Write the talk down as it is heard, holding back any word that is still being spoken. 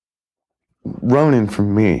Ronin, for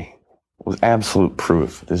me, was absolute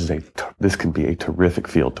proof this can be a terrific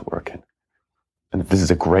field to work in, and this is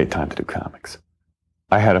a great time to do comics.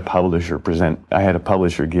 I had a publisher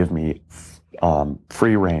give me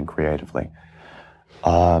free rein creatively,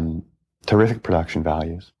 terrific production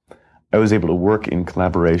values. I was able to work in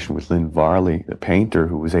collaboration with Lynn Varley, a painter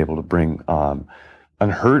who was able to bring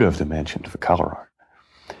unheard of dimension to the color art,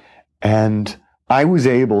 and I was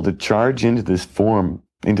able to charge into this form,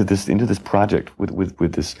 into this project with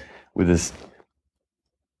this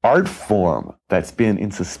art form that's been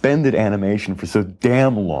in suspended animation for so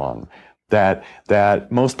damn long that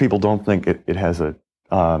most people don't think it has that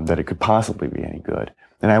it could possibly be any good.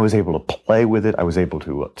 And I was able to play with it. I was able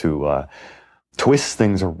to twist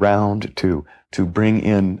things around, to bring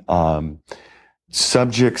in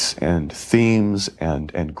subjects and themes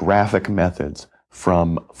and graphic methods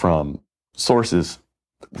from sources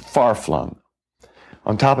far flung.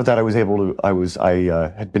 On top of that, I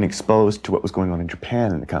had been exposed to what was going on in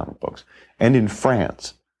Japan in the comic books and in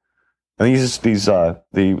France. And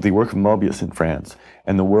the work of Mobius in France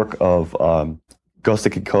and the work of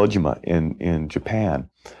Goseki Kojima in Japan.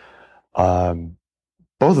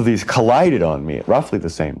 Both of these collided on me at roughly the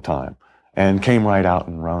same time and came right out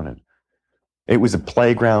in Ronin. It was a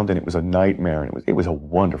playground and it was a nightmare, and it was a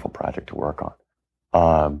wonderful project to work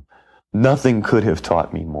on. Nothing could have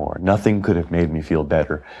taught me more. Nothing could have made me feel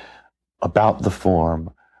better about the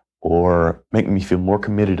form, or make me feel more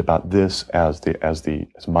committed about this as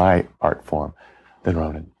my art form than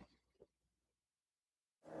Ronin.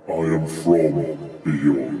 I am from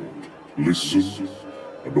beyond. Listen,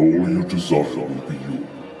 and all you desire will be yours.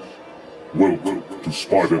 Welcome to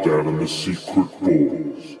Spider-Dan and the Secret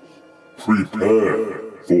Wars. Prepare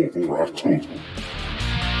for battle.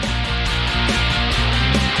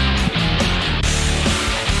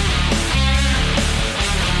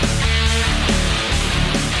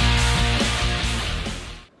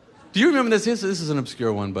 Do you remember this? This is an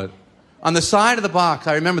obscure one, but on the side of the box,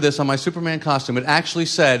 I remember this on my Superman costume, it actually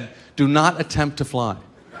said, "Do not attempt to fly."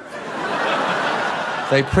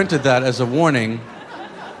 They printed that as a warning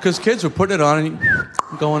because kids were putting it on and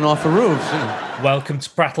going off the roofs. You know. Welcome to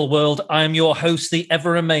Prattle World. I am your host, the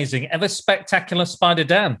ever-amazing, ever-spectacular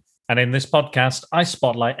Spider-Dan. And in this podcast, I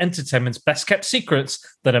spotlight entertainment's best-kept secrets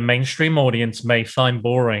that a mainstream audience may find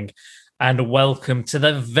boring. And welcome to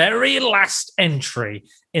the very last entry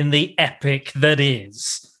in the epic that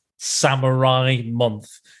is Samurai Month.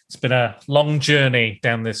 It's been a long journey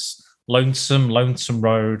down this lonesome, lonesome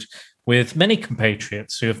road with many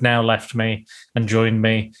compatriots who have now left me and joined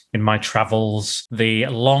me in my travels. The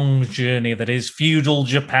long journey that is feudal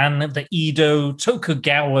Japan, the Edo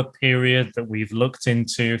Tokugawa period that we've looked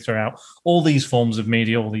into throughout all these forms of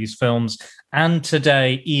media, all these films, and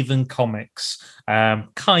today even comics,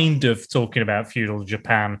 kind of talking about feudal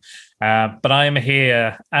Japan. But I am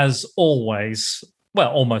here, as always,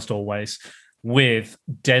 well, almost always, with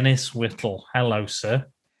Dennis Whittle. Hello, sir.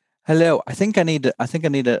 Hello. I think I need a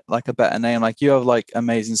like a better name. Like you have like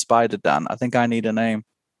Amazing Spider-Dan. I think I need a name.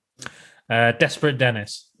 Desperate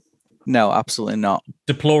Dennis. No, absolutely not.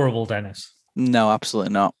 Deplorable Dennis. No,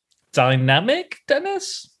 absolutely not. Dynamic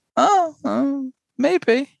Dennis.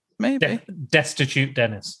 Maybe. Destitute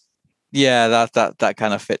Dennis. Yeah, that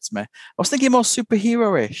kind of fits me. I was thinking more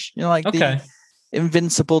superhero-ish. You know, like the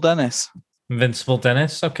Invincible Dennis. Invincible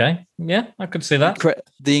Dennis. Okay. Yeah, I could see that.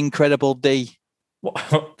 The Incredible D.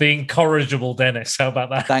 The incorrigible Dennis. How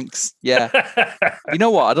about that? Thanks. Yeah. You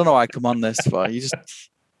know what? I don't know why I come on this for. You just,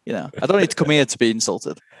 I don't need to come here to be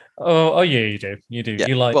insulted. Oh yeah, you do. You do. Yeah,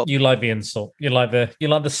 you like the insult. You like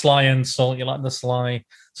the sly insult. You like the sly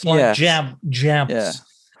jabs.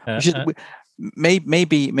 Yeah.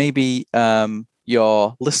 Maybe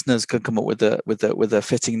your listeners could come up with a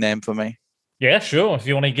fitting name for me. Yeah, sure. If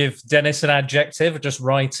you want to give Dennis an adjective, just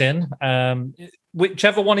write in.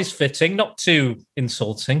 Whichever one is fitting, not too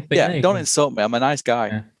insulting. But don't insult me. I'm a nice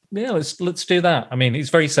guy. Yeah, let's do that. I mean, he's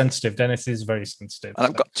very sensitive. Dennis is very sensitive. And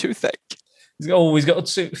I've got toothache. He's got a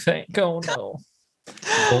toothache. Oh, no.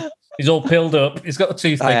 He's all pilled up. He's got a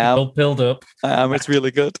toothache. He's all pilled up. I am. It's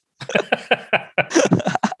really good.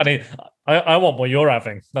 I mean, I want what you're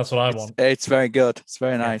having. That's what I want. It's very good. It's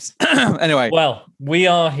very nice. Anyway. Well, we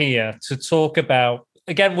are here to talk about,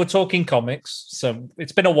 again, we're talking comics. So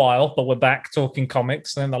it's been a while, but we're back talking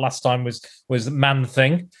comics. And then the last time was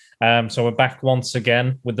Man-Thing. So we're back once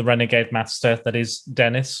again with the Renegade Master, that is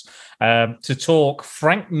Dennis, to talk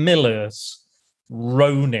Frank Miller's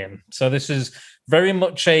Ronin. So this is very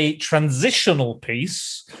much a transitional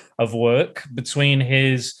piece of work between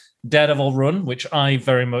his Daredevil run, which I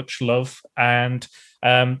very much love, and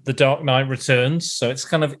The Dark Knight Returns. So it's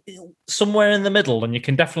kind of somewhere in the middle, and you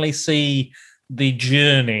can definitely see the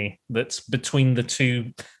journey that's between the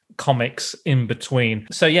two comics in between.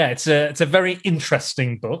 So yeah, it's a very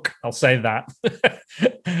interesting book, I'll say that.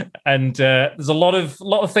 And there's a lot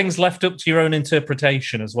of things left up to your own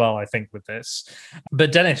interpretation as well, I think, with this.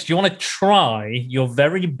 But Dennis, do you want to try your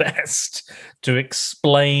very best to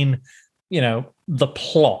explain, the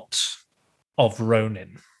plot of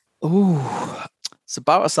Ronin? Ooh, it's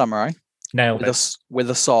about a samurai Nailed it. With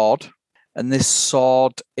a sword, and this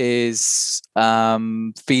sword is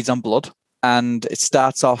feeds on blood. And it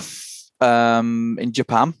starts off in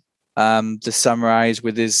Japan. The samurai is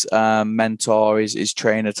with his mentor, his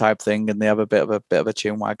trainer type thing, and they have a bit of a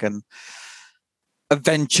chinwag. And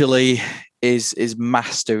eventually, his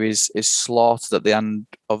master is slaughtered at the end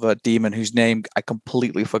of a demon whose name I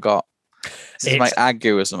completely forgot. This is like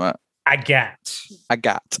Agu or something. Agat. I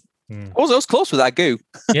was close with Agu.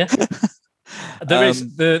 Yeah. There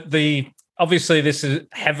is the obviously this is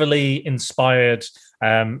heavily inspired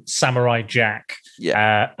Samurai Jack.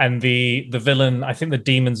 Yeah. And the villain, I think the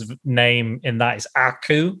demon's name in that is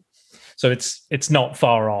Aku. So it's not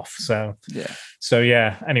far off. So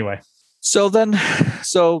yeah. Anyway. So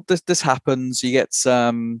this happens. He gets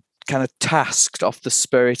kind of tasked off the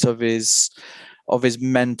spirit of his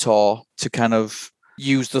mentor to kind of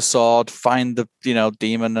use the sword, find the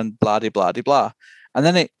demon, and blah de blah de blah. And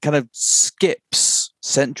then it kind of skips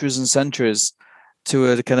centuries and centuries to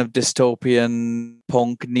a kind of dystopian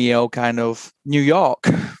punk neo kind of New York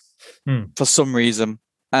for some reason.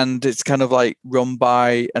 And it's kind of like run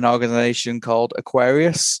by an organization called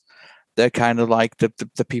Aquarius. They're kind of like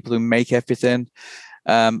the people who make everything.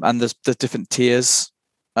 And there's different tiers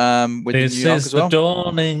with this New York is as well. The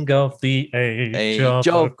dawning of the age of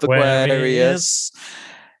Aquarius.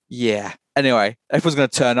 Yeah. Anyway, everyone's going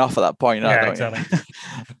to turn off at that point. Yeah, exactly.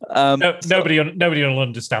 Nobody will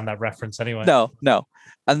understand that reference anyway. No.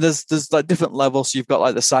 And there's like different levels. So you've got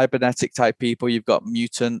like the cybernetic type people. You've got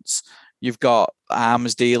mutants. You've got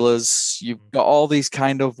arms dealers. You've got all these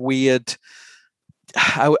kind of weird.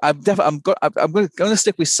 I'm going to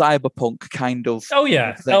stick with cyberpunk kind of. Oh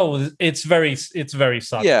yeah. Thing. Oh, it's very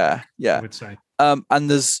cyberpunk. Yeah. I would say. And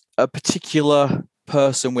there's a particular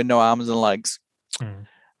person with no arms and legs.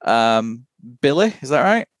 Billy, is that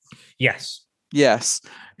right? Yes,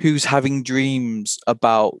 who's having dreams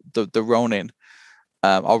about the Ronin,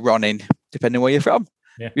 or Ronin, depending where you're from.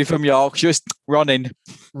 Yeah. You're from Yorkshire, it's Ronin.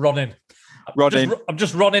 I'm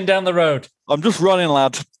just running down the road. I'm just running,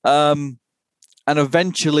 lad. And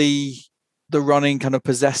eventually the Ronin kind of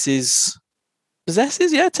possesses,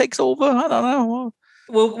 takes over. I don't know.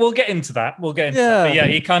 We'll get into that. We'll get into that. But yeah,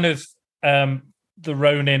 he kind of the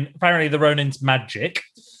Ronin. Apparently, the Ronin's magic,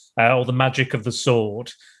 or the magic of the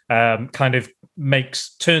sword, kind of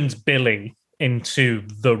turns Billy into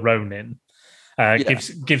the Ronin.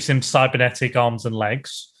 Gives him cybernetic arms and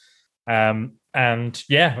legs, and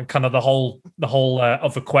yeah, kind of the whole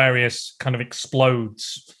of Aquarius kind of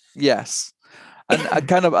explodes. Yes, and I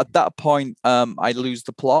kind of at that point, I lose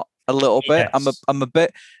the plot a little bit. Yes. I'm a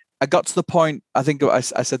bit. I got to the point. I think I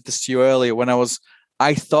said this to you earlier when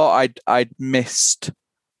I thought I'd missed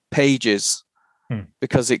pages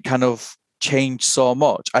because it kind of changed so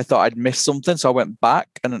much. I thought I'd missed something, so I went back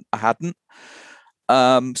and I hadn't.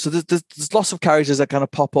 So there's lots of characters that kind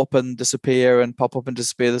of pop up and disappear and pop up and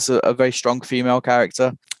disappear. There's a very strong female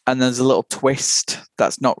character, and there's a little twist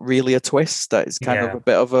that's not really a twist. That is kind of a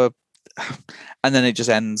bit of a, and then it just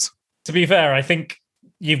ends. To be fair, I think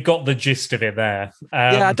you've got the gist of it there.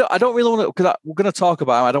 I don't really want to, because we're going to talk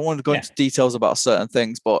about it. I don't want to go into details about certain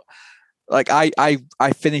things, but like I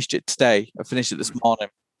finished it today. I finished it this morning,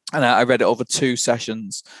 and I read it over 2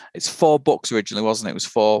 sessions. It's 4 books originally, wasn't it? It was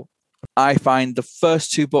 4. I find the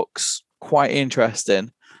first 2 books quite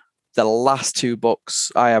interesting. The last 2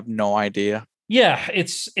 books, I have no idea. Yeah,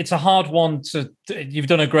 it's a hard one to. You've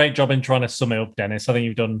done a great job in trying to sum it up, Dennis. I think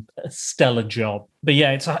you've done a stellar job. But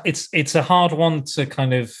yeah, it's a hard one to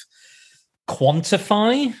kind of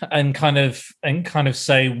quantify and kind of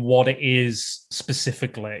say what it is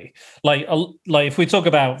specifically. Like if we talk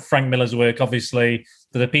about Frank Miller's work, obviously,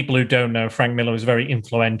 for the people who don't know, Frank Miller was very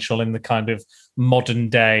influential in the kind of modern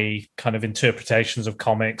day kind of interpretations of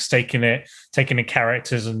comics, taking the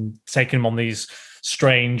characters and taking them on these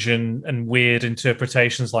strange and weird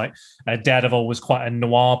interpretations. Like Daredevil was quite a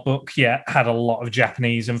noir book, yet had a lot of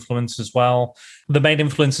Japanese influence as well. The main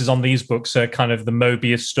influences on these books are kind of the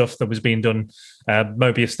Mobius stuff that was being done.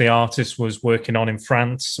 Mobius, the artist, was working on in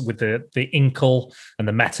France with the Inkle and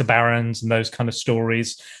the Meta Barons and those kind of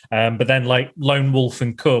stories. But then like Lone Wolf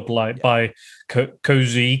and Cub, by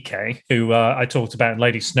Kozuike, who I talked about in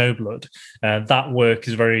Lady Snowblood. That work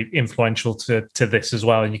is very influential to this as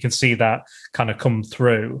well, and you can see that kind of come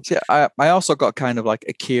through. See, I also got kind of like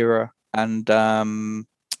Akira and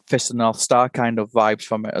Fist of the North Star kind of vibes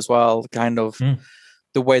from it as well. Kind of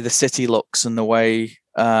the way the city looks and the way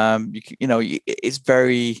it's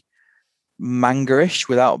very manga-ish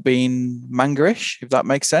without being manga-ish, if that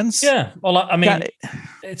makes sense. Yeah, well, I mean,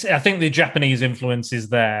 I think the Japanese influence is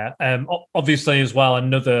there. Obviously, as well,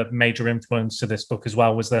 another major influence to this book as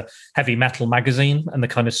well was the heavy metal magazine and the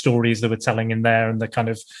kind of stories they were telling in there, and the kind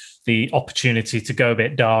of the opportunity to go a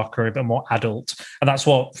bit darker, a bit more adult. And that's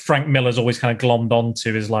what Frank Miller's always kind of glommed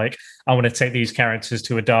onto, is like, I want to take these characters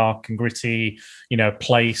to a dark and gritty,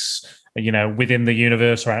 place, within the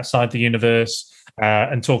universe or outside the universe.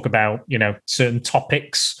 And talk about, certain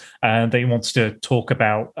topics that he wants to talk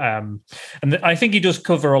about. And I think he does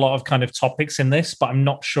cover a lot of kind of topics in this, but I'm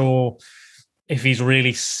not sure if he's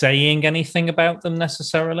really saying anything about them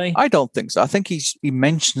necessarily. I don't think so. I think he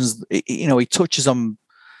mentions, he touches on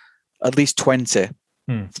at least 20,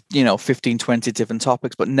 15, 20 different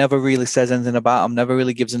topics, but never really says anything about them, never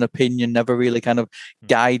really gives an opinion, never really kind of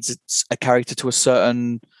guides a character to a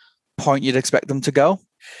certain point you'd expect them to go.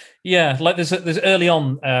 Yeah, like there's early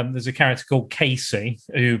on, there's a character called Casey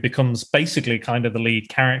who becomes basically kind of the lead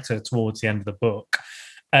character towards the end of the book.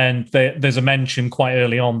 And there's a mention quite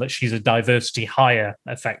early on that she's a diversity hire,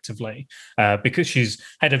 effectively, because she's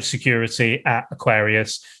head of security at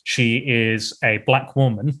Aquarius. She is a black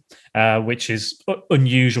woman, which is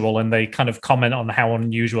unusual, and they kind of comment on how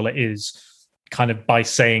unusual it is, kind of by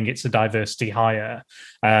saying it's a diversity hire,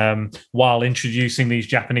 while introducing these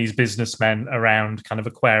Japanese businessmen around kind of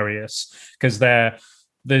Aquarius, because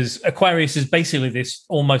there's Aquarius is basically this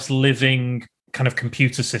almost living kind of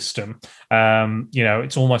computer system.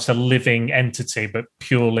 It's almost a living entity, but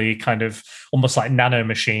purely kind of almost like nano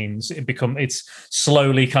machines. It's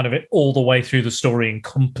slowly kind of all the way through the story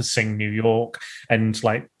encompassing New York and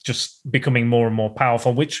like just becoming more and more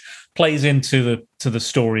powerful, which plays into the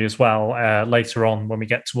story as well later on when we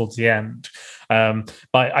get towards the end.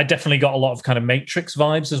 But I definitely got a lot of kind of Matrix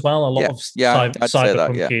vibes as well, a lot of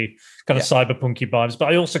cyberpunky cyberpunky vibes.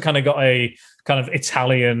 But I also kind of got a kind of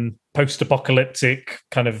Italian post-apocalyptic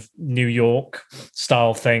kind of New York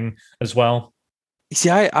style thing as well. See,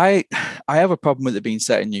 I have a problem with it being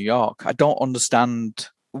set in New York. I don't understand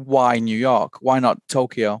why New York. Why not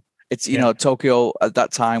Tokyo? It's Tokyo at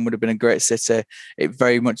that time would have been a great city. It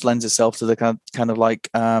very much lends itself to the kind of like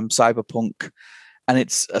cyberpunk, and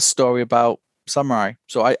it's a story about samurai.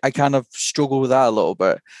 So I kind of struggle with that a little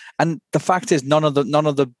bit. And the fact is, none of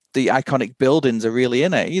the iconic buildings are really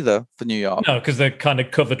in it either for New York. No, because they're kind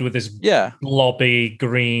of covered with this lobby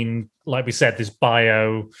green, like we said, this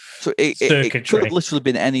bio circuitry. It could have literally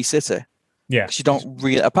been any city. Yeah, you don't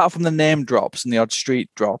really, apart from the name drops and the odd street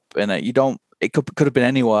drop in it, you don't. It could have been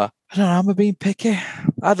anywhere. I don't know. Am I being picky?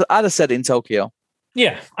 I'd have said in Tokyo.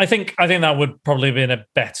 Yeah, I think that would probably have been a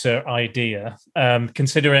better idea,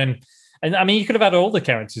 considering. And I mean, you could have had all the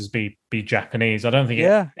characters be Japanese. I don't think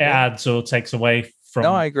it adds or takes away from.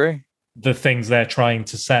 No, I agree. The things they're trying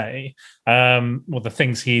to say, the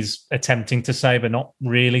things he's attempting to say, but not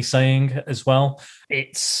really saying as well.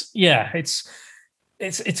 It's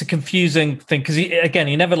a confusing thing because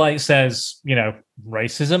he never like says,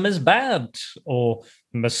 racism is bad or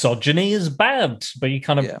misogyny is bad, but he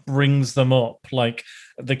kind of brings them up. Like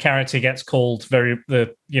the character gets called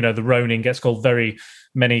the Ronin gets called very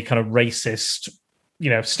many kind of racist,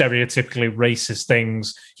 stereotypically racist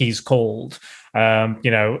things he's called. It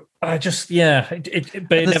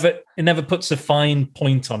never puts a fine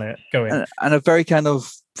point on it going. And a very kind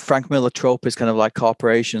of Frank Miller trope is kind of like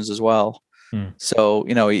corporations as well. So,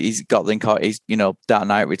 he's got Dark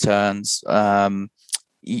Knight Returns.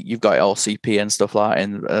 You've got LCP and stuff like that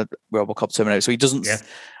in RoboCop Terminator. So he doesn't,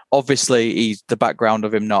 obviously, he's the background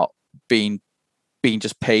of him not being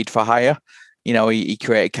just paid for hire. He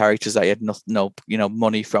created characters that he had no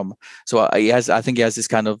money from. So I think he has this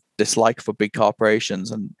kind of dislike for big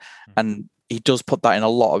corporations, and he does put that in a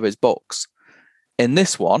lot of his books. In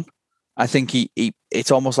this one, I think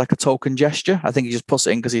it's almost like a token gesture. I think he just puts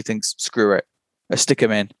it in because he thinks, screw it, let's stick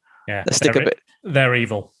him in. Yeah, let's stick a bit. They're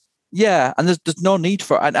evil. Yeah, and there's no need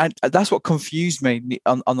for it. And that's what confused me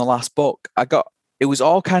on the last book. It was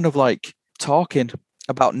all kind of like talking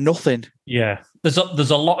about nothing. Yeah, there's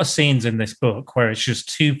a lot of scenes in this book where it's just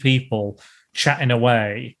two people chatting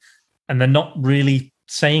away, and they're not really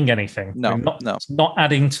saying anything. No. It's not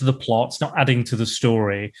adding to the plot. It's not adding to the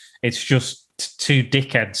story. It's just two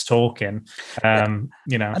dickheads talking. And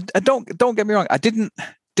don't get me wrong. I didn't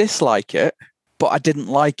dislike it, but I didn't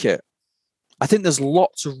like it. I think there's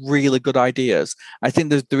lots of really good ideas. I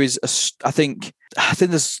think I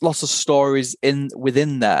think there's lots of stories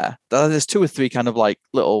within there. There's 2 or 3 kind of like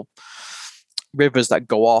little rivers that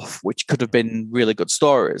go off, which could have been really good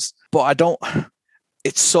stories. But I don't.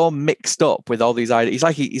 It's so mixed up with all these ideas.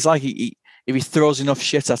 He's like if he throws enough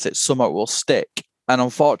shit at it, something will stick. And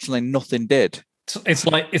unfortunately, nothing did. It's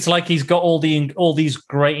like he's got all these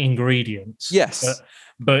great ingredients. Yes,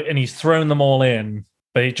 but he's thrown them all in,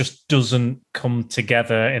 but it just doesn't come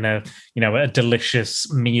together in a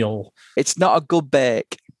delicious meal. It's not a good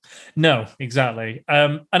bake. No, exactly.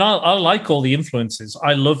 And I like all the influences.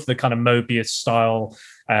 I love the kind of Mobius style,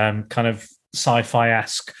 kind of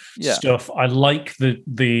sci-fi-esque stuff. I like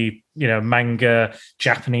the manga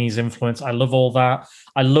Japanese influence. I love all that.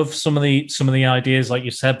 I love some of the ideas, like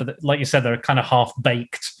you said, but like you said, they're kind of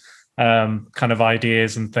half-baked kind of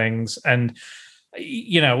ideas and things. And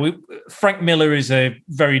Frank Miller is a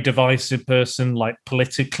very divisive person, like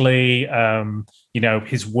politically.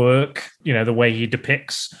 His work, the way he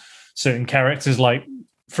depicts certain characters, like,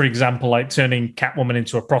 for example, like turning Catwoman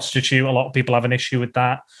into a prostitute. A lot of people have an issue with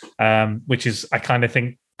that, which is, I kind of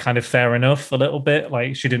think, kind of fair enough a little bit.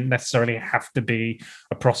 Like, she didn't necessarily have to be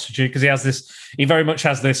a prostitute, because he very much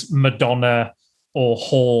has this Madonna or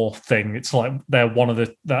whore thing. It's like they're one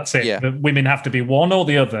of that's it. Yeah. The women have to be one or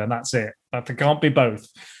the other, and that's it. But they can't be both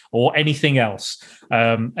or anything else.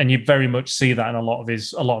 And you very much see that in a lot of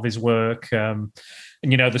his work. And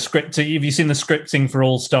the script. Have you seen the scripting for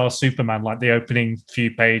All Star Superman? Like the opening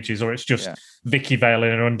few pages, or it's just Vicky Vale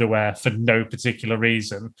in her underwear for no particular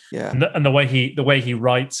reason. Yeah. And the way he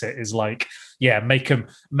writes it is like, make them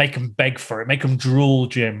beg for it, make them drool,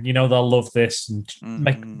 Jim. They'll love this,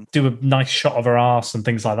 and do a nice shot of her ass and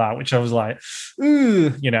things like that. Which I was like,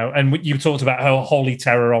 ooh, And you talked about her holy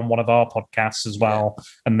terror on one of our podcasts as well,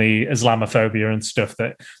 and the Islamophobia and stuff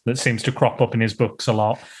that seems to crop up in his books a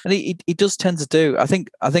lot. And he does tend to do. I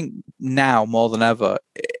think now more than ever,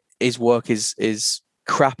 his work is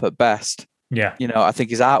crap at best. Yeah. I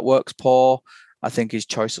think his artwork's poor. I think his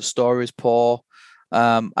choice of story is poor.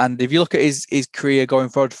 And if you look at his career going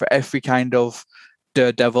forward, for every kind of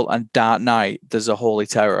Daredevil and Dark Knight, there's a holy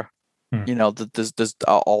terror. There's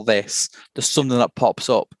all this. There's something that pops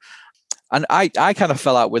up. And I kind of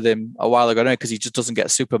fell out with him a while ago because he just doesn't get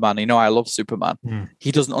Superman. I love Superman.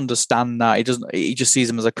 He doesn't understand that. He just sees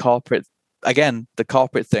him as a corporate, again, the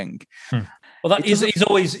corporate thing. Well, he's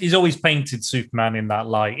always painted Superman in that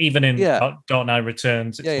light, even in Dark Knight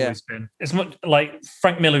Returns. It's always been. It's much like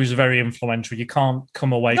Frank Miller is very influential. You can't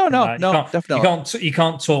come away from that. No, definitely. You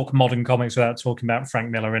can't talk modern comics without talking about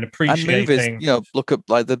Frank Miller and appreciating. And movies, look at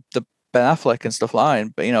like the Ben Affleck and stuff like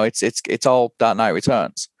that. But it's all Dark Knight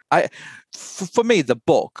Returns. For me, the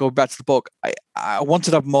book, going back to the book, I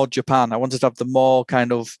wanted to have more Japan. I wanted to have the more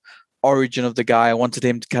kind of origin of the guy. I wanted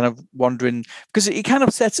him to kind of wandering, because he kind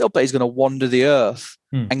of sets it up that he's going to wander the earth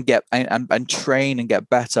and get and train and get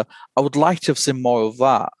better. I would like to have seen more of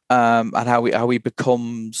that, and how he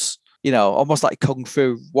becomes, almost like kung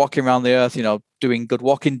fu, walking around the earth, doing good,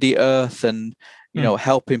 walking the earth and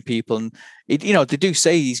helping people. And they do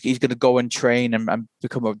say he's going to go and train and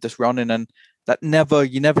become this Ronin, and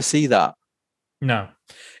you never see that. No,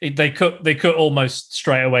 they cut almost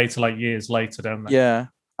straight away to like years later, don't they? Yeah.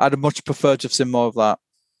 I'd much prefer to have seen more of that.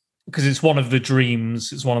 Because it's one of the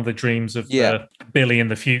dreams. It's one of the dreams of Billy in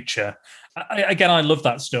the future. I love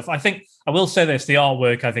that stuff. I think I will say this: the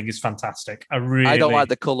artwork I think is fantastic. I don't like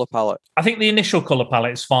the color palette. I think the initial color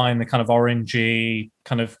palette is fine, the kind of orangey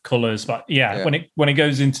kind of colors, but when it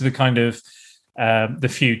goes into the kind of the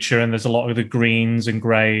future, and there's a lot of the greens and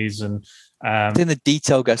grays, and I think the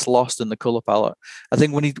detail gets lost in the color palette. I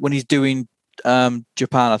think when he's doing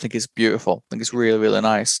Japan, I think it's beautiful. I think it's really, really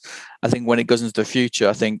nice. I think when it goes into the future,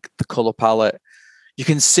 I think the color palette, you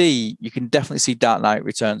can definitely see Dark Knight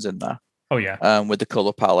Returns in there. Oh yeah. With the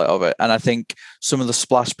color palette of it. And I think some of the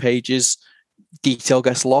splash pages, detail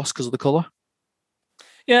gets lost because of the color.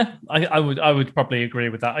 Yeah, I would probably agree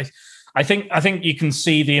with that. I think you can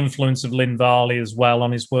see the influence of Lynn Varley as well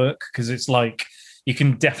on his work, because it's like you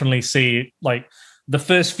can definitely see like the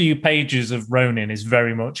first few pages of Ronin is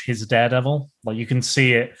very much his Daredevil. Like you can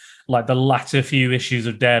see it, like the latter few issues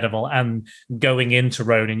of Daredevil and going into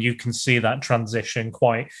Ronin, you can see that transition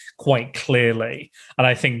quite clearly. And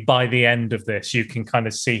I think by the end of this, you can kind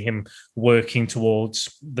of see him working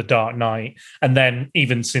towards the Dark Knight. And then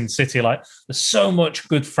even Sin City, like there's so much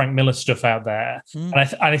good Frank Miller stuff out there. And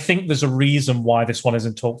I think there's a reason why this one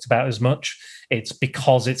isn't talked about as much. It's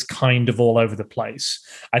because it's kind of all over the place.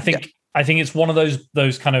 I think it's one of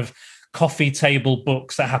those kind of coffee table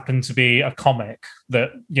books that happen to be a comic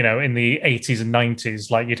that, in the 80s and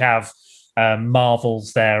 90s, like you'd have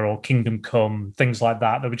Marvel's there or Kingdom Come, things like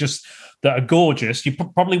that. That are gorgeous. You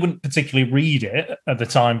probably wouldn't particularly read it at the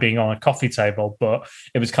time being on a coffee table, but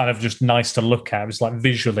it was kind of just nice to look at. It was like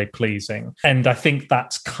visually pleasing. And I think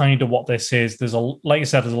that's kind of what this is. Like I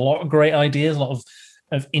said, there's a lot of great ideas, a lot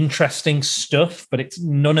of interesting stuff, but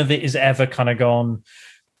none of it is ever kind of gone,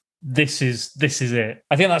 this is it.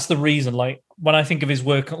 I think that's the reason, like, when I think of his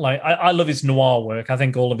work, like, I love his noir work. I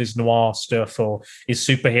think all of his noir stuff or his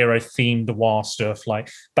superhero themed noir stuff,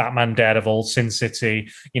 like Batman, Daredevil, Sin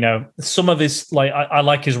City, some of his, like, I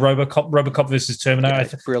like his Robocop versus Terminator.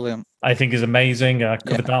 Yeah, brilliant. I think is amazing. I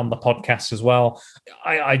covered that on the podcast as well.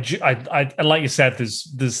 I like you said,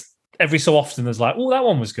 there's every so often there's like, oh, that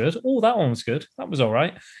one was good. Oh, that one was good. That was all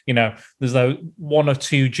right. There's those one or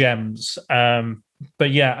two gems.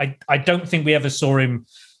 But yeah, I don't think we ever saw him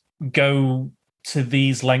go to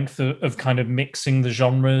these lengths of kind of mixing the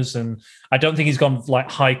genres, and I don't think he's gone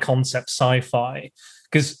like high concept sci-fi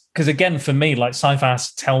because again, for me, like, sci-fi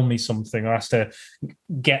has to tell me something or has to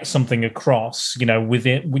get something across, with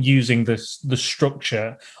it, using the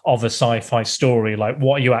structure of a sci-fi story. Like,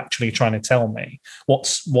 what are you actually trying to tell me? What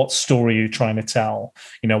story are you trying to tell?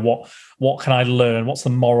 What can I learn? What's the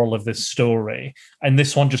moral of this story? And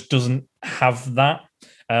this one just doesn't have that.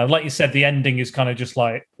 Like you said, the ending is kind of just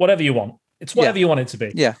like, whatever you want. It's whatever you want it to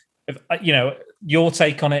be. Yeah. If, your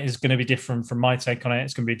take on it is going to be different from my take on it.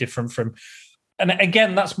 It's going to be different from... And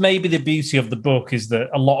again, that's maybe the beauty of the book, is that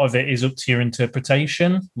a lot of it is up to your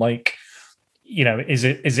interpretation. Like, is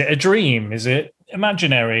it a dream? Is it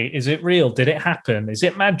imaginary? Is it real? Did it happen? Is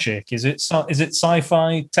it magic? Is it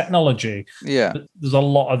sci-fi technology? Yeah. There's a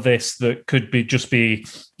lot of this that could just be,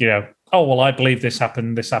 oh, well, I believe this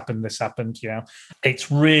happened, this happened, this happened. It's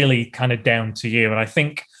really kind of down to you. And I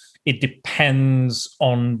think it depends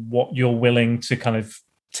on what you're willing to kind of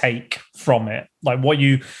take from it. Like,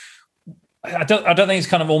 I don't think it's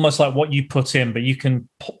kind of almost like what you put in, but you can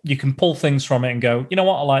pull things from it and go, you know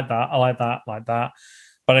what, I like that.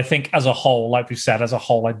 But I think as a whole, like we said,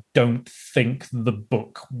 I don't think the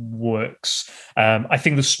book works. I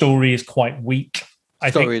think the story is quite weak.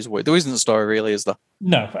 Story is weak. There isn't a story really, is there?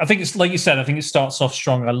 No, I think it's like you said. I think it starts off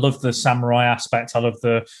strong. I love the samurai aspect. I love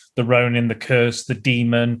the Ronin, the curse, the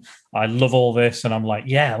demon. I love all this, and I'm like,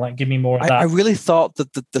 yeah, like, give me more of that. I really thought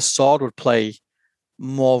that the sword would play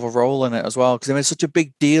more of a role in it as well, because they made such a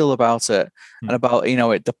big deal about it and about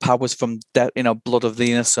the powers from blood of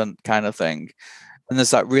the innocent kind of thing. And there's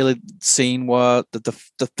that really scene where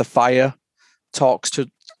the fire talks to,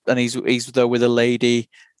 and he's there with a lady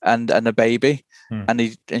and a baby, and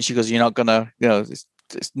she goes, "You're not gonna, it's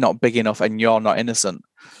not big enough, and you're not innocent."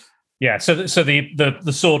 Yeah, so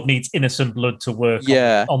the sword needs innocent blood to work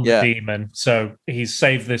on the demon. So he's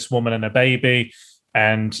saved this woman and a baby,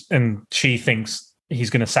 and she thinks he's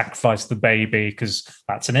going to sacrifice the baby because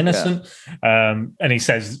that's an innocent. And he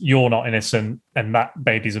says, "You're not innocent, and that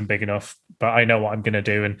baby isn't big enough, but I know what I'm going to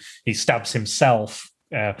do." And he stabs himself,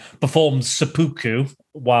 performs seppuku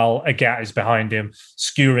while Agat is behind him,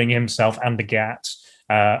 skewering himself and Agat,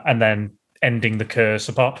 and then ending the curse.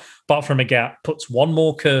 Apart from Agat, puts one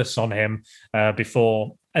more curse on him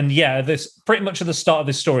before. And yeah, this pretty much at the start of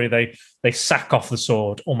this story, they sack off the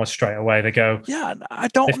sword almost straight away. They go, yeah, I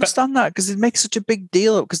don't understand that, because it makes such a big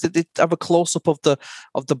deal, because they have a close up of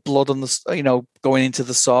the blood on the going into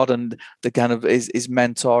the sword, and the kind of his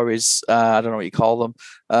mentor is I don't know what you call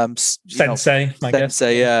them, sensei, I guess.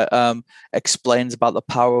 Sensei, explains about the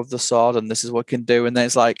power of the sword, and this is what it can do, and then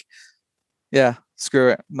it's like, yeah,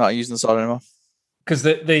 screw it, I'm not using the sword anymore. Because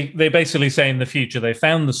they basically say in the future they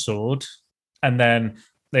found the sword, and then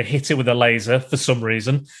they hit it with a laser for some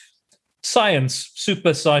reason. Science,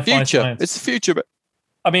 super sci-fi future. Science. It's the future. But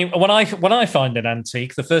I mean, when I find an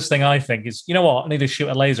antique, the first thing I think is, you know what, I need to shoot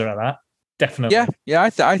a laser at that. Definitely. Yeah.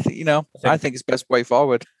 I think it's the best way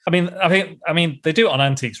forward. I mean, they do it on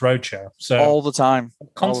Antiques Roadshow, so all the time,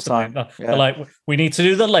 constantly. All the time. They're like, we need to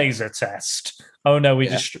do the laser test. Oh no, we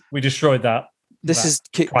destroyed that. This is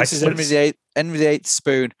Henry VIII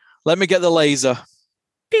spoon. Let me get the laser.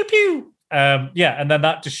 Pew pew. And then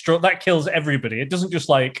that kills everybody. It doesn't just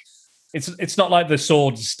like it's not like the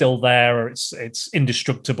sword is still there or it's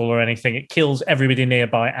indestructible or anything. It kills everybody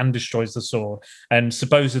nearby and destroys the sword, and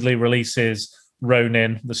supposedly releases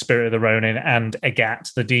Ronin, the spirit of the Ronin, and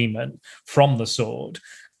Agat, the demon, from the sword.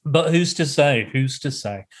 But who's to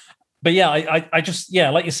say? But yeah, I just,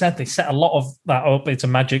 like you said, they set a lot of that up. It's a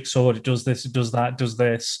magic sword. It does this, it does that, it does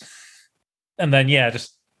this. And then,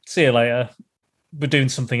 just see you later. We're doing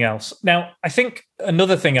something else. Now, I think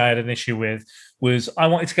another thing I had an issue with was I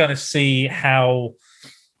wanted to kind of see how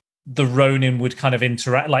the Ronin would kind of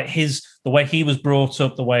interact, like the way he was brought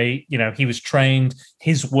up, the way, he was trained,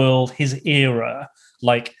 his world, his era.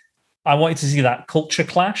 Like, I wanted to see that culture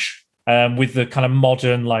clash with the kind of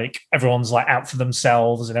modern, like, everyone's like out for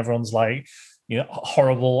themselves and everyone's like, either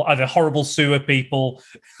horrible sewer people,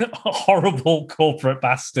 horrible corporate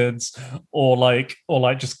bastards, or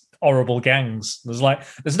just horrible gangs.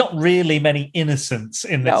 There's not really many innocents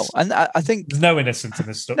in this. No, and I think there's no innocence in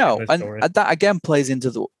this, no, in this story. And that again plays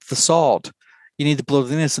into the sword. You need the blood of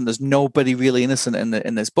the innocent. There's nobody really innocent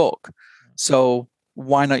in this book, so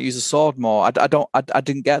why not use a sword more? I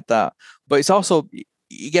didn't get that, but it's also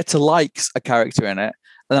you get to like a character in it,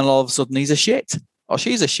 and then all of a sudden he's a shit or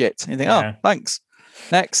she's a shit. And you think, oh, thanks.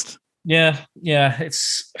 Next. Yeah.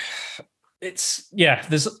 It's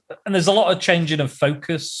there's a lot of changing of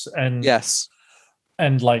focus and yes,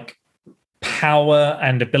 and like power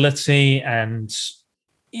and ability and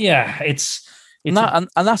it's and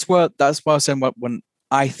that's why I was saying when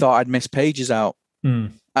I thought I'd missed pages out. I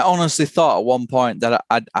honestly thought at one point that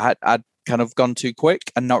I'd kind of gone too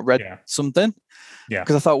quick and not read something. Yeah,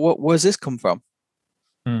 because I thought, where's this come from?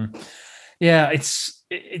 Yeah,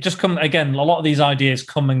 it just come again. A lot of these ideas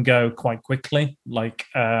come and go quite quickly. Like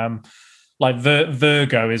Virgo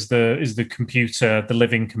is the computer, the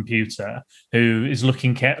living computer who is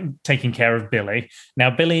taking care of Billy. Now,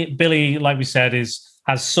 Billy, like we said, has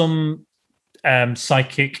some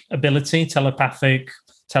psychic ability, telepathic,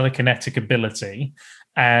 telekinetic ability,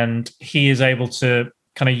 and he is able to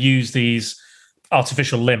kind of use these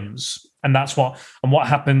artificial limbs. And what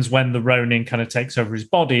happens when the Ronin kind of takes over his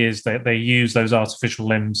body is that they use those artificial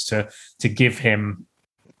limbs to give him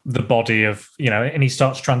the body of, and he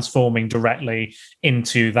starts transforming directly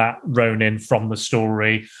into that Ronin from the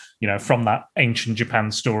story, from that ancient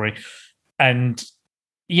Japan story. And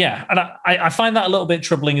I find that a little bit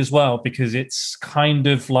troubling as well, because it's kind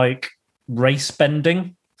of like race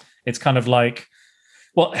bending. It's kind of like,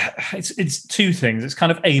 well, it's two things. It's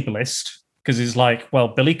kind of ableist, because it's like, well,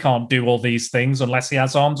 Billy can't do all these things unless he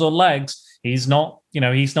has arms or legs. He's not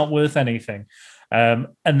worth anything. And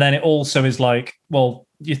then it also is like, well,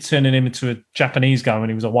 you're turning him into a Japanese guy when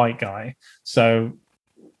he was a white guy. So,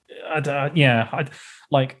 I don't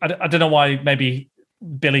know why maybe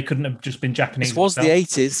Billy couldn't have just been Japanese. This was himself. The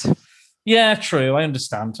 80s. Yeah, true. I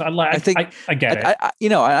understand. I get it.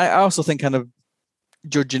 I also think kind of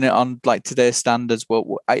judging it on like today's standards,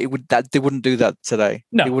 they wouldn't do that today.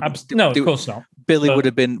 No, of course not. Billy would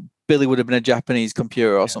have been a Japanese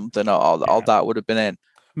computer or something, or that would have been in.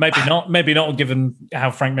 Maybe not given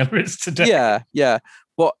how Frank Miller is today. Yeah.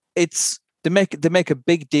 But they make a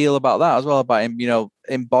big deal about that as well, about him,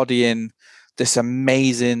 embodying this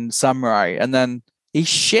amazing samurai, and then he's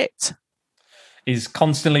shit. He's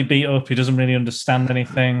constantly beat up. He doesn't really understand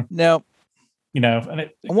anything. No. And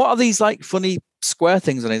what are these like funny square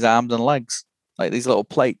things on his arms and legs, like these little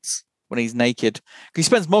plates when he's naked? He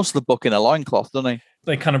spends most of the book in a loincloth, doesn't he?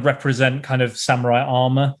 They kind of represent kind of samurai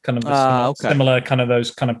armor, kind of similar kind of those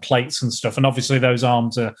kind of plates and stuff. And obviously those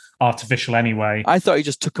arms are artificial anyway. I thought he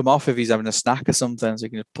just took them off if he's having a snack or something, so he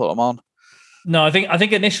can just put them on. No, I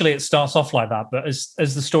think initially it starts off like that, but as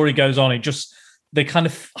the story goes on, they kind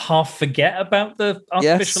of half forget about the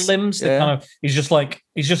artificial limbs. They kind of he's just like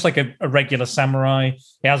a regular samurai.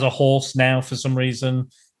 He has a horse now for some reason.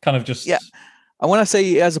 Kind of just And when I say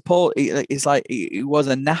he has a pole, it's like he was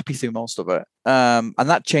a nappy through most of it, and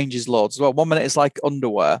that changes loads as well. 1 minute it's like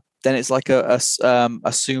underwear, then it's like a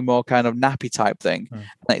sumo kind of nappy type thing, and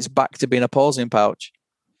it's back to being a posing pouch.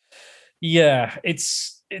 Yeah,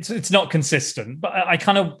 it's not consistent, but I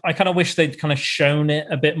kind of wish they'd kind of shown it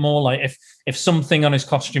a bit more. Like if something on his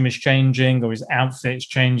costume is changing or his outfit is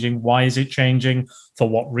changing, why is it changing? For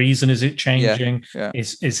what reason is it changing? Yeah.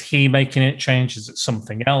 Is he making it change? Is it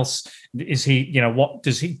something else? Is he, what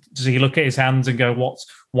does he look at his hands and go,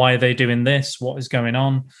 why are they doing this? What is going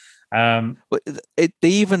on? They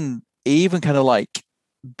even kind of like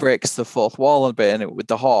breaks the fourth wall a bit in it with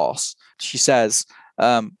the horse. She says,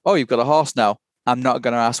 "Oh, you've got a horse now. I'm not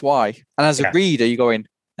going to ask why." And as a reader, you're going,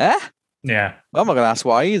 "Eh? Yeah. Well, I'm not going to ask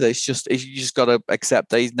why either. You just got to accept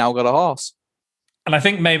that he's now got a horse." And I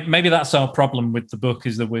think maybe that's our problem with the book,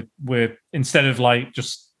 is that we're instead of like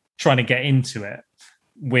just trying to get into it,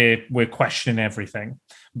 we're questioning everything.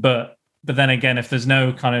 But then again, if there's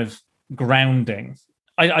no kind of grounding,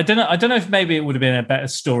 I don't know if maybe it would have been a better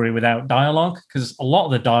story without dialogue, because a lot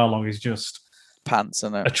of the dialogue is just pants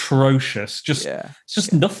and atrocious. It's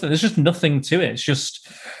just nothing. There's just nothing to it. It's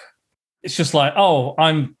just like, oh,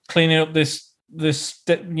 I'm cleaning up this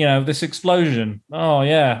explosion. Oh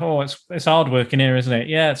yeah. Oh, it's hard work in here, isn't it?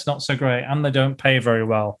 Yeah, it's not so great, and they don't pay very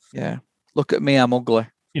well. Yeah. Look at me, I'm ugly.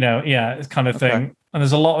 It's kind of thing. And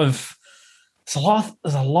there's a lot of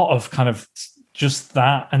kind of just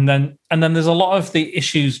that, and then there's a lot of the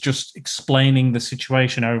issues just explaining the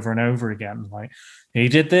situation over and over again. Like, he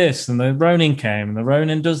did this, and the Ronin came, and the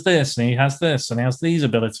Ronin does this, and he has this, and he has these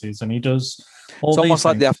abilities, and he does all. It's almost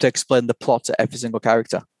like things. they have to explain the plot to every single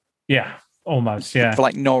character. Yeah, almost. Yeah, for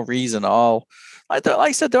like no reason at all. Like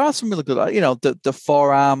I said, there are some really good. The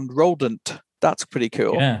 4-armed rodent. That's pretty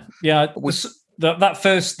cool. Yeah. That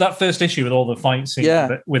first issue with all the fight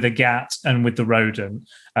scenes with a Gat and with the rodent,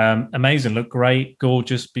 amazing. Look great,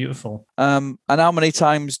 gorgeous, beautiful. And how many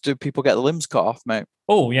times do people get the limbs cut off, mate?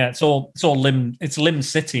 Oh yeah, it's all limb. It's Limb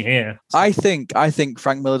City here. I think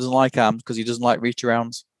Frank Miller doesn't like arms because he doesn't like reach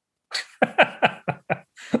arounds.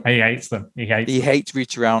 He hates them. He hates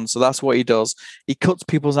reach arounds, so that's what he does. He cuts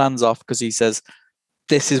people's hands off because he says,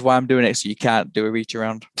 "This is why I'm doing it, so you can't do a reach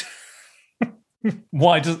around."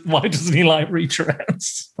 Why doesn't he like reach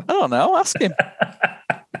arounds? I don't know. Ask him.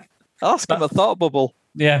 Ask him a thought bubble.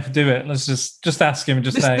 Yeah, do it. Let's just ask him and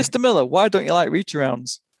just say, Mr. Miller, why don't you like reach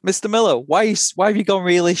arounds? Mr. Miller, why have you gone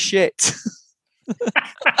really shit? Do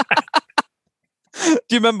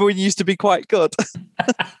you remember when you used to be quite good?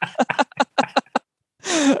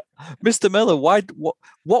 Mr. Miller,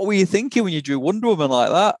 what were you thinking when you drew Wonder Woman like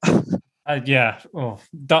that? Yeah. Oh,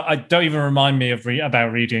 don't even remind me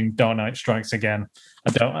about reading Dark Knight Strikes Again.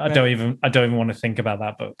 I don't even want to think about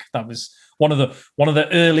that book. That was one of the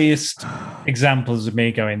earliest examples of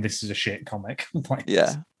me going, "This is a shit comic."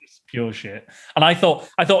 It's pure shit. And I thought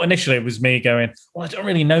initially it was me going, "Well, I don't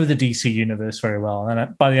really know the DC universe very well." And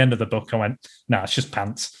then by the end of the book, I went, "No, it's just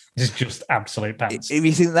pants. It's just absolute pants." If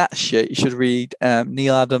you think that shit, you should read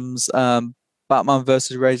Neil Adams' Batman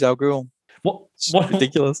versus Ra's al Ghul. What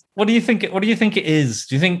ridiculous? What do you think? What do you think it is?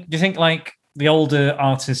 Do you think like the older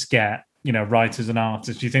artists get, writers and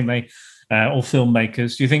artists? Do you think they, or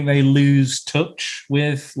filmmakers? Do you think they lose touch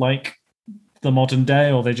with like the modern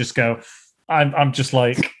day, or they just go, "I'm just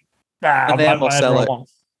like, the name will sell it."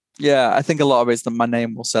 Yeah, I think a lot of it's that my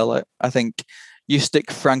name will sell it. I think you stick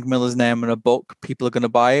Frank Miller's name in a book, people are going to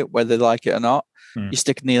buy it whether they like it or not. You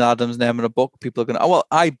stick Neil Adams' name in a book, people are going to... Oh, well,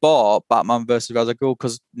 I bought Batman versus Ra's al Ghul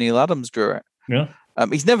because Neil Adams drew it. Yeah.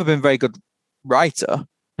 He's never been a very good writer,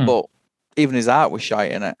 but even his art was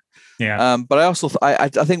shite in it. Yeah. But I also... I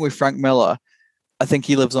think with Frank Miller, I think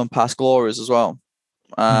he lives on past glories as well.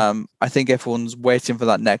 I think everyone's waiting for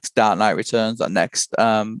that next Dark Knight Returns, that next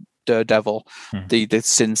Daredevil, the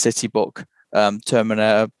Sin City book,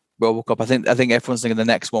 Terminator, RoboCop. I think everyone's thinking the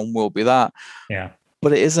next one will be that. Yeah.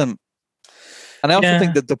 But it isn't. And I also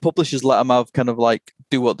think that the publishers let them have kind of like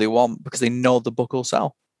do what they want because they know the book will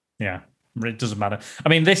sell. Yeah, it doesn't matter. I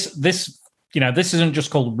mean, this isn't just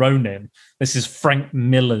called Ronin. This is Frank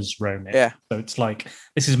Miller's Ronin. Yeah. So it's like,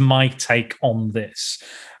 this is my take on this.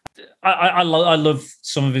 I love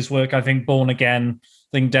some of his work. I think Born Again,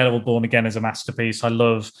 Daredevil Born Again is a masterpiece. I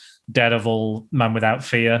love Daredevil Man Without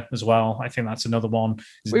Fear as well. I think that's another one.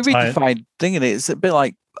 We redefined thing in it. It's a bit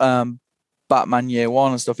like Batman Year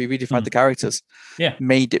One and stuff. He redefined the characters. Yeah.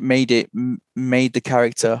 Made the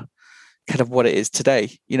character kind of what it is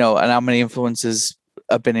today. And how many influences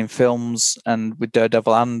have been in films and with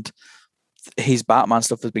Daredevil and his Batman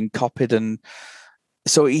stuff has been copied, and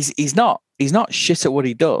so he's not shit at what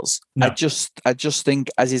he does. No. I just think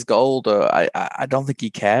as he's got older, I don't think he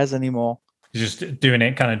cares anymore. He's just doing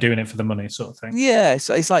it for the money, sort of thing. Yeah,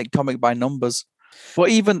 it's like comic by numbers. But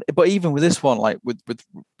even with this one, like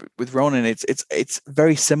with Ronin, it's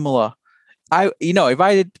very similar. If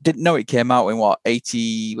I didn't know it came out in what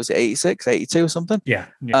 80, was it 86, 82 or something? Yeah.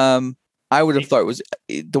 I would have thought it was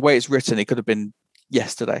the way it's written. It could have been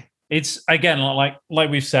yesterday. It's again like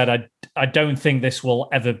we've said. I don't think this will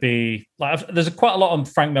ever be like. There's quite a lot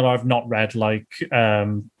of Frank Miller I've not read. Like,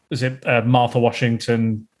 is it Martha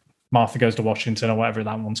Washington? Martha Goes to Washington, or whatever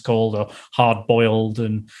that one's called, or Hard Boiled,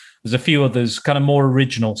 and there's a few others, kind of more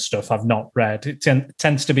original stuff I've not read. It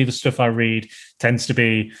tends to be the stuff I read tends to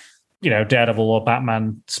be, Daredevil or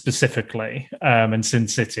Batman specifically, and Sin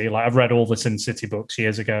City. Like, I've read all the Sin City books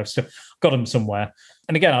years ago, so got them somewhere.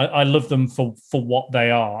 And again, I love them for what they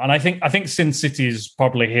are. And I think Sin City is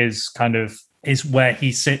probably his where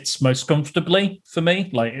he sits most comfortably for me.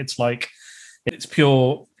 It's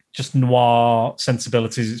pure, just noir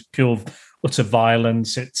sensibilities. It's pure utter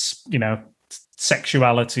violence. It's,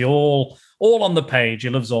 sexuality, all on the page. He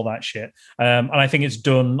loves all that shit. And I think it's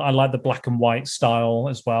done. I like the black and white style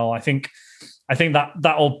as well. I think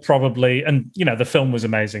that'll probably, and the film was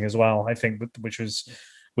amazing as well. I think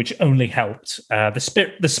which only helped.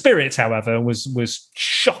 The Spirit, however, was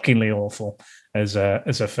shockingly awful as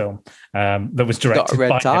a film that was directed got a red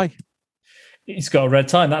by tie. him. He's got a red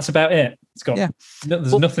tie, and that's about it. It's got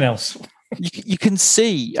there's nothing else. You can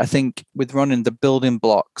see, I think, with Ronin, the building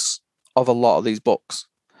blocks of a lot of these books.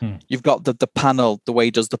 You've got the panel, the way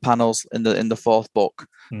he does the panels in the fourth book,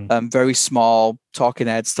 very small talking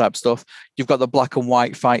heads type stuff. You've got the black and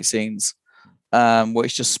white fight scenes, where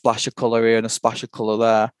it's just splash of color here and a splash of color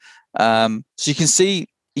there. So you can see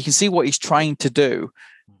what he's trying to do.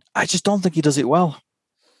 I just don't think he does it well.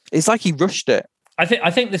 It's like he rushed it. I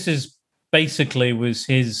think this is basically was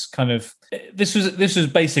his kind of this was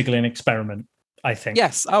basically an experiment. I think.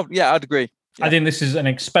 Yes. Oh yeah, I'd agree. Yeah. I think this is an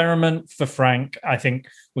experiment for Frank. I think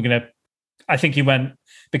he went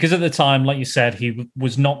because at the time, like you said, he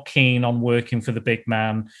was not keen on working for the big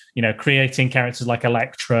man, creating characters like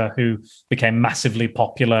Elektra, who became massively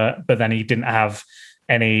popular, but then he didn't have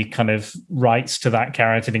any kind of rights to that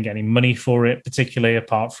character, didn't get any money for it, particularly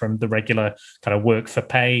apart from the regular kind of work for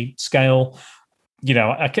pay scale.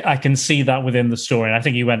 I can see that within the story. And I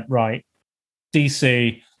think he went, right,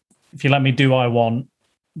 DC, if you let me do what I want,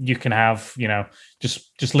 you can have,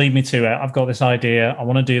 just lead me to it. I've got this idea. I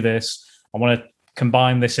want to do this. I want to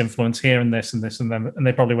combine this influence here and this and this and then. And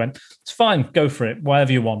they probably went, it's fine, go for it,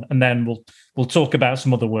 whatever you want. And then we'll talk about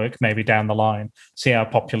some other work maybe down the line, see how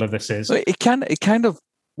popular this is. It kind of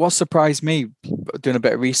what surprised me doing a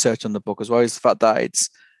bit of research on the book as well is the fact that it's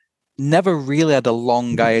never really had a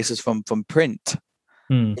long hiatus from print.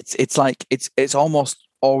 It's like it's almost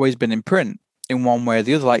always been in print in one way or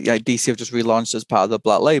the other. Like DC have just relaunched as part of the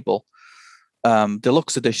Black Label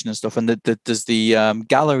deluxe edition and stuff, and there's the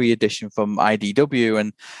gallery edition from IDW,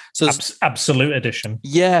 and so absolute edition.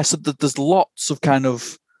 Yeah, so there's lots of kind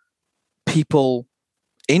of people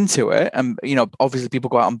into it, and obviously people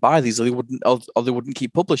go out and buy these, or they wouldn't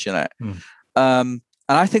keep publishing it. And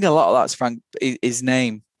I think a lot of that's Frank his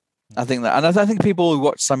name. I think that, and I think people who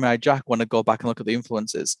watch Samurai Jack want to go back and look at the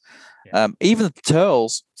influences. Even the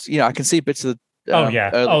Turtles, I can see bits of the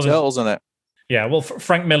early Turtles in it. Yeah, well,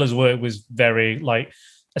 Frank Miller's work was very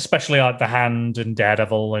especially like The Hand and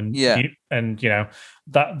Daredevil, and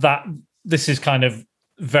that this is kind of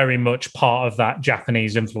very much part of that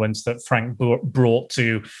Japanese influence that Frank brought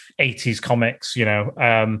to 80s comics.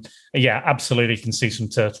 Absolutely, can see some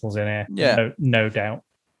Turtles in here. Yeah, no doubt.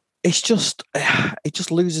 It's just it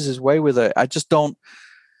just loses his way with it. I just don't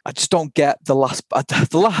get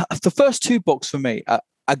the first two books for me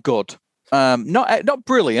are good. Not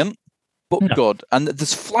brilliant, but good. And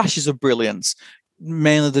there's flashes of brilliance,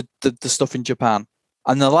 mainly the stuff in Japan.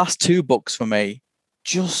 And the last two books for me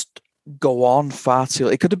just go on far too.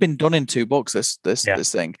 It could have been done in 2 books. This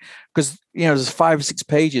thing, because there's 5 or 6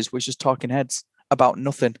 pages which is talking heads about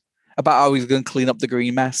nothing, about how he's going to clean up the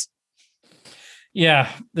green mess.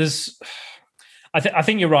 Yeah, I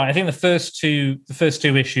think you're right. I think the first two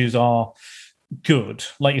issues are good.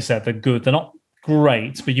 Like you said, they're good. They're not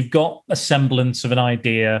great, but you've got a semblance of an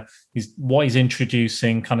idea. What he's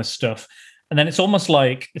introducing, kind of stuff, and then it's almost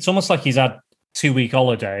like he's had 2-week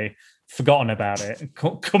holiday, forgotten about it, and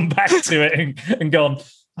come back to it and gone,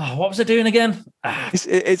 oh, what was I doing again?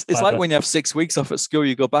 It's like when you have 6 weeks off at school,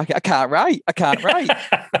 you go back, I can't write. I can't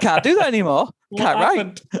do that anymore. I can't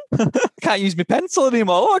write. I can't use my pencil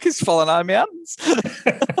anymore. Look, it's falling out of my hands.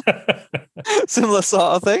 Similar sort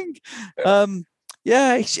of thing.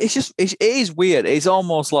 It is weird. It's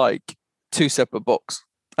almost like 2 separate books.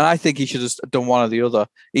 And I think he should have done one or the other.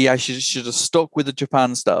 He should have stuck with the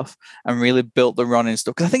Japan stuff and really built the Ronin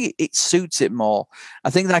stuff. Because I think it suits it more.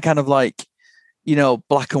 I think that kind of black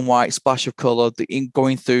and white splash of color,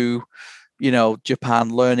 going through, Japan,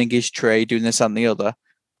 learning his trade, doing this and the other,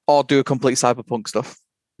 or do a complete cyberpunk stuff.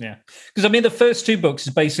 Yeah. Because, the first 2 books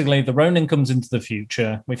is basically the Ronin comes into the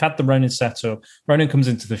future. We've had the Ronin set up. Ronin comes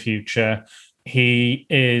into the future. He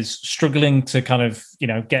is struggling to kind of,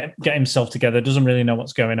 get himself together, doesn't really know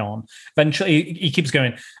what's going on. Eventually, he keeps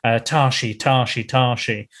going, Tashi.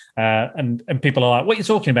 And people are like, what are you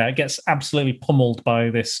talking about? It gets absolutely pummeled by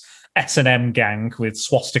this S&M gang with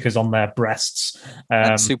swastikas on their breasts.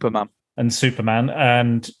 And Superman.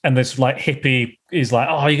 And this hippie is like,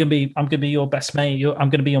 oh, I'm gonna be your best mate.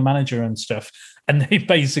 I'm gonna be your manager and stuff. And they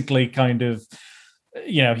basically kind of,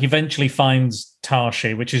 he eventually finds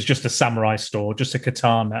Tashi, which is just a samurai store, just a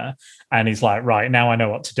katana. And he's like, right, now I know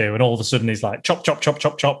what to do. And all of a sudden he's like, chop, chop, chop,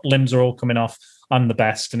 chop, chop. Limbs are all coming off. I'm the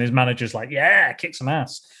best. And his manager's like, yeah, kick some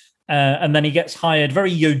ass. And then he gets hired,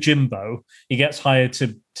 very Yojimbo. He gets hired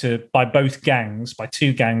by both gangs, by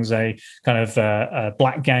 2 gangs, a kind of a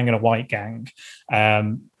black gang and a white gang.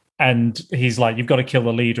 And he's like, you've got to kill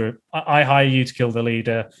the leader. I hire you to kill the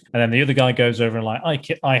leader. And then the other guy goes over and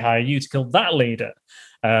I hire you to kill that leader.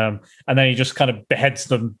 And then he just kind of beheads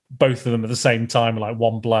them, both of them at the same time, like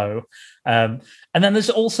one blow. And then there's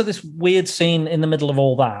also this weird scene in the middle of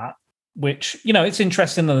all that, which, it's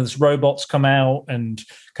interesting that there's robots come out and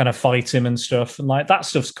kind of fight him and stuff. And like that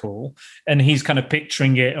stuff's cool. And he's kind of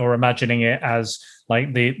picturing it or imagining it as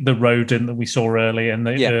like the rodent that we saw earlier in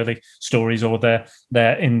the early stories, or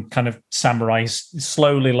they're in kind of samurai.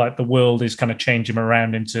 Slowly, like the world is kind of changing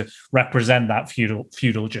around him to represent that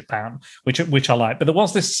feudal Japan, which I like. But there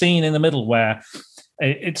was this scene in the middle where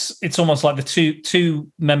it's almost like the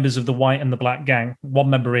two members of the white and the black gang, one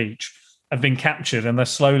member each, have been captured, and they're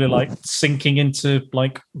slowly like sinking into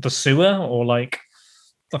like the sewer or like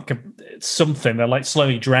something. They're like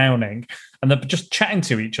slowly drowning, and they're just chatting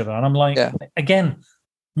to each other. And I'm like, again,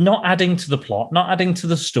 not adding to the plot, not adding to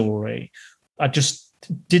the story. I just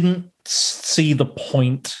didn't see the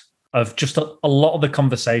point of just a lot of the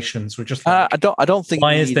conversations were just like, I don't think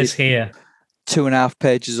why is this here? 2.5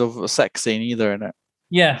 pages of a sex scene either in it.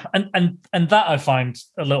 Yeah, and that I find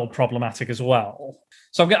a little problematic as well.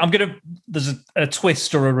 So I'm gonna there's a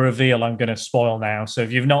twist or a reveal I'm gonna spoil now. So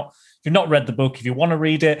if you've not read the book, if you want to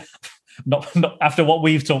read it, not after what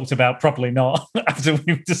we've talked about, probably not after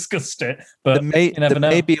we've discussed it. But you never know.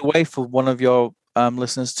 There may be a way for one of your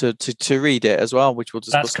listeners to read it as well, which we'll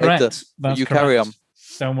discuss later. That's you correct. Carry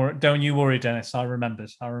on. Don't you worry, Dennis. I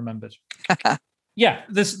remembered. Yeah,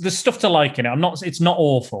 there's stuff to like in it. It's not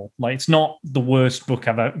awful. Like, it's not the worst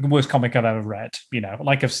comic I've ever read.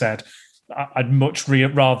 Like I've said, I'd much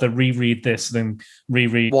rather reread this than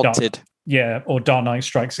reread Wanted. Or Dark Knight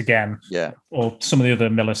Strikes Again. Yeah. Or some of the other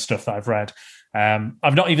Miller stuff that I've read.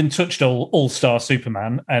 I've not even touched All-Star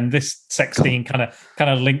Superman, and this sex scene kind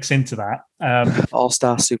of links into that.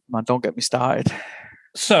 All-Star Superman, don't get me started.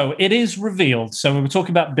 So it is revealed. So we were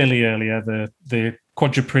talking about Billy earlier, the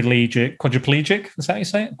quadriplegic. Is that how you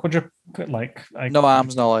say it? No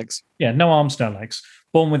arms, no legs. Yeah, no arms, no legs.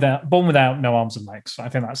 Born without no arms and legs. I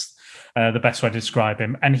think that's the best way to describe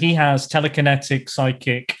him. And he has telekinetic,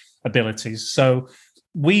 psychic abilities. So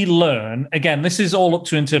we learn, again, this is all up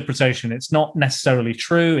to interpretation. It's not necessarily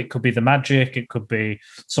true. It could be the magic. It could be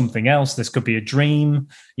something else. This could be a dream.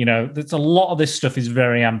 There's a lot of this stuff is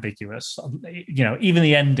very ambiguous. Even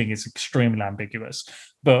the ending is extremely ambiguous.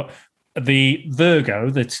 But the Virgo,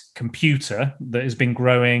 the computer that has been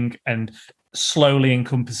growing and slowly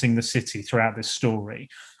encompassing the city throughout this story,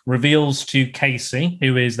 reveals to Casey,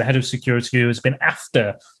 who is the head of security, who has been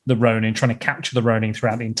after the Ronin, trying to capture the Ronin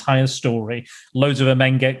throughout the entire story. Loads of her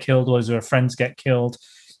men get killed, loads of her friends get killed.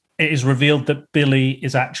 It is revealed that Billy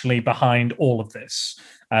is actually behind all of this.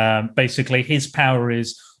 Basically, his power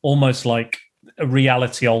is almost like a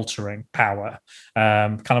reality-altering power,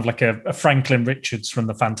 kind of like a Franklin Richards from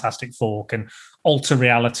the Fantastic Four can alter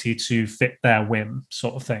reality to fit their whim,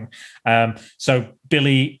 sort of thing. So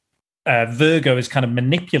Billy, Virgo has kind of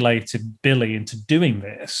manipulated Billy into doing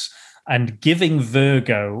this and giving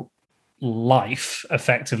Virgo life,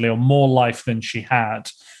 effectively, or more life than she had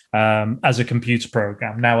as a computer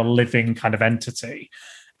program, now a living kind of entity.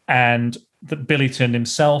 And that Billy turned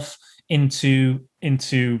himself into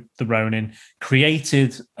the Ronin,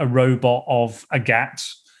 created a robot of Agat.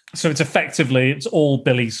 So it's all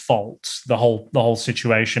Billy's fault, the whole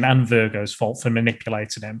situation, and Virgo's fault for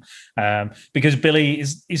manipulating him. Because Billy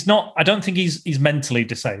is not, I don't think he's mentally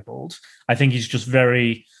disabled. I think he's just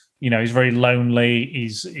very, he's very lonely.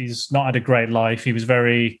 He's not had a great life. He was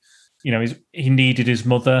very, he needed his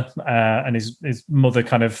mother, and his mother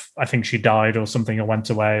kind of, I think she died or something, or went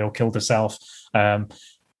away or killed herself.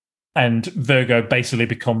 And Virgo basically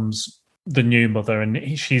becomes the new mother,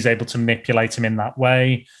 and she's able to manipulate him in that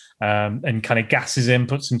way, and kind of gasses him,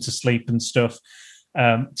 puts him to sleep and stuff.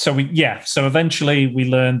 So eventually we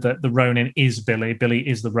learned that the Ronin is Billy. Billy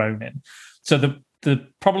is the Ronin. So the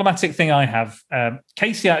problematic thing I have,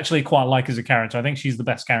 Casey I actually quite like as a character. I think she's the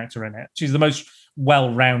best character in it. She's the most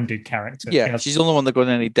well-rounded character. Yeah, she's the only one that got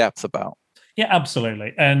any depth about. Yeah,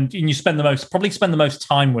 absolutely. And you spend the most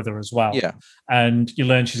time with her as well. Yeah. And you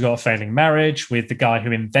learn she's got a failing marriage with the guy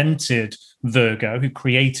who invented Virgo, who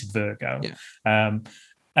created Virgo. Yeah.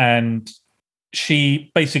 And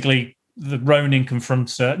she basically, the Ronin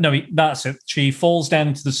confronts her. No, that's it. She falls down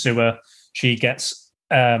into the sewer. She gets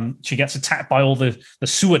attacked by all the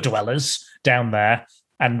sewer dwellers down there.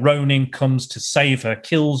 And Ronin comes to save her,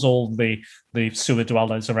 kills all the sewer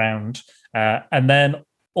dwellers around. And then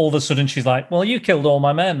all of a sudden she's like, well, you killed all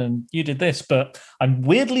my men and you did this, but I'm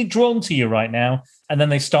weirdly drawn to you right now. And then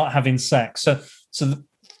they start having sex. So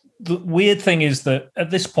the weird thing is that at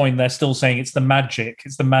this point, they're still saying it's the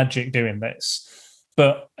magic doing this.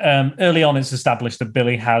 But early on, it's established that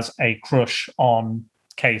Billy has a crush on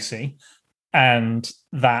Casey. And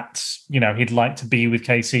that, he'd like to be with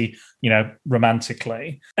Casey,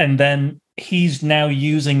 romantically. And then he's now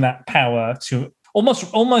using that power to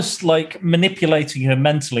almost like manipulating her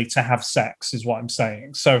mentally to have sex, is what I'm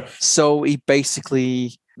saying. So he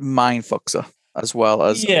basically mind fucks her as well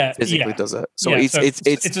as physically does it. So it's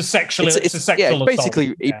a sexual assault.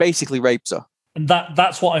 He basically rapes her. And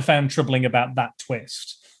that's what I found troubling about that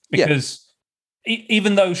twist, because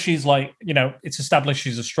even though she's like, it's established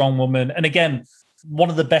she's a strong woman, and again, one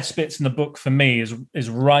of the best bits in the book for me is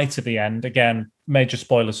right at the end. Again, major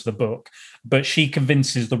spoilers for the book, but she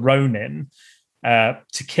convinces the Ronin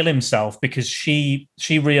to kill himself because she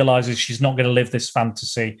realizes she's not going to live this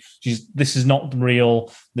fantasy. This is not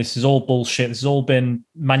real. This is all bullshit. This has all been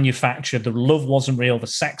manufactured. The love wasn't real. The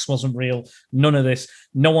sex wasn't real. None of this.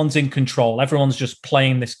 No one's in control. Everyone's just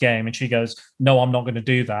playing this game. And she goes, "No, I'm not going to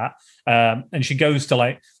do that." And she goes to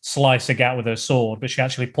like slice a gut with her sword, but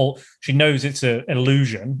she knows it's an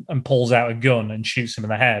illusion and pulls out a gun and shoots him in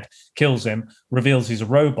the head, kills him, reveals he's a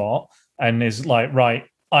robot, and is like, "Right,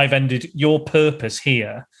 I've ended your purpose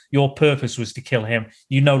here. Your purpose was to kill him.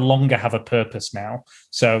 You no longer have a purpose now.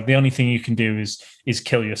 So the only thing you can do is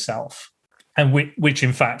kill yourself." And which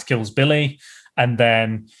in fact kills Billy and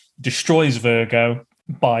then destroys Virgo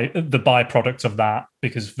by the byproduct of that,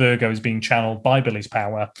 because Virgo is being channeled by Billy's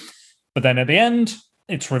power. But then at the end,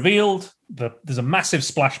 it's revealed that there's a massive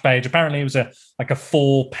splash page. Apparently it was a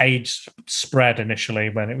 4-page spread initially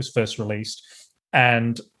when it was first released.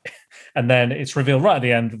 And then it's revealed right at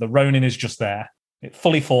the end that the Ronin is just there. It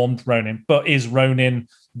fully formed Ronin. But is Ronin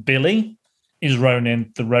Billy? Is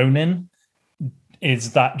Ronin the Ronin?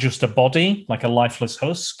 Is that just a body, like a lifeless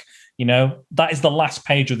husk? That is the last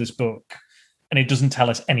page of this book, and it doesn't tell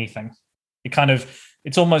us anything.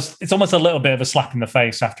 It's almost a little bit of a slap in the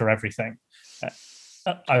face after everything.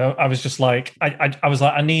 I was just like, I was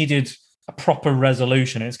like, I needed a proper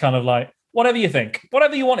resolution. It's kind of like, whatever you think,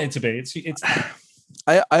 whatever you want it to be. It's.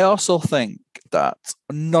 I also think that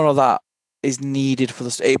none of that is needed for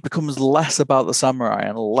this. It becomes less about the samurai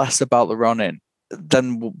and less about the Ronin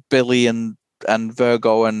than Billy and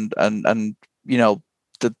Virgo and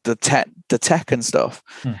the tech and stuff.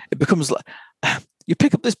 It becomes like you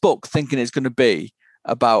pick up this book thinking it's going to be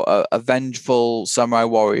about a vengeful samurai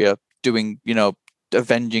warrior doing,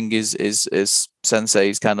 avenging his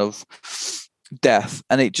sensei's kind of death,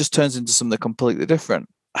 and it just turns into something completely different.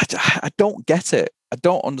 I don't get it. I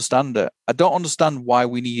don't understand it. I don't understand why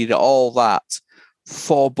we needed all that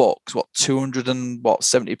 4 books,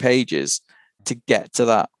 270 pages to get to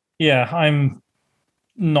that. Yeah, I'm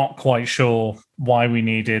not quite sure why we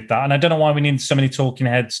needed that. And I don't know why we need so many talking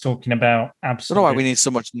heads talking about absolute... I don't know why we need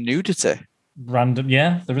so much nudity. Random,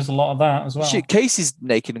 yeah, there is a lot of that as well. Casey's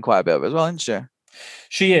naked in quite a bit of it as well, isn't she?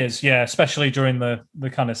 She is, yeah, especially during the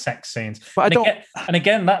kind of sex scenes. But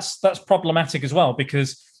again, that's problematic as well,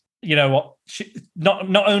 because what?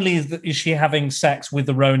 Not only is she having sex with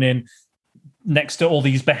the Ronin next to all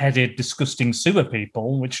these beheaded, disgusting sewer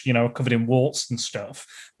people, which are covered in warts and stuff,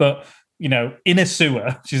 but in a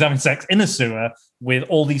sewer, she's having sex in a sewer with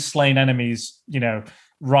all these slain enemies,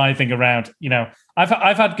 writhing around.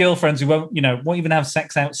 I've had girlfriends who won't even have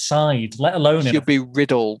sex outside, let alone she'll be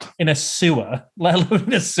riddled in a sewer, let alone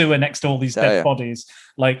in a sewer next to all these dead bodies.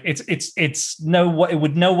 Like it's no way, it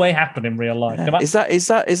would no way happen in real life. Is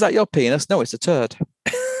that your penis? No, it's a turd.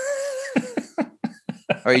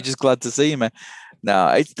 Or are you just glad to see me? No,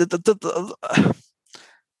 it's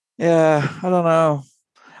yeah, I don't know.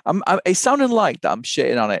 It's sounding like that I'm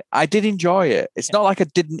shitting on it. I did enjoy it. It's not like I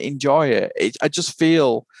didn't enjoy it. I just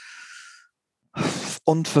feel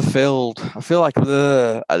unfulfilled. I feel like at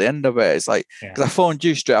the end of it, it's like, because I phoned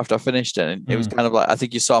you straight after I finished it, and it was kind of like, I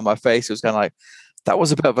think you saw my face. It was kind of like, that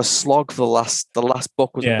was a bit of a slog for the last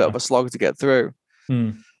book was a bit of a slog to get through.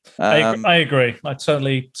 I agree. I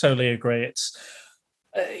totally agree. It's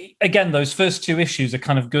again, those first 2 issues are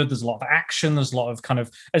kind of good. There's a lot of action. There's a lot of kind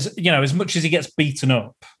of, as much as he gets beaten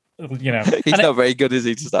up, he's not very good, is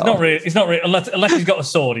he? To start, he's not really unless he's got a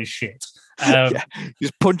sword. He's shit.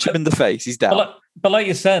 Just punch him in the face. He's down. But like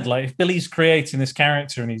you said, like if Billy's creating this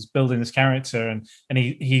character and he's building this character, and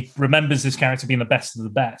he remembers this character being the best of the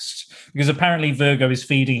best, because apparently Virgo is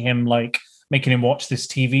feeding him, like making him watch this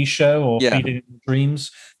TV show or feeding him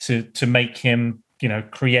dreams to make him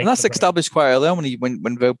create. And that's established quite early on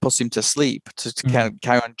when Virgo puts him to sleep to kind of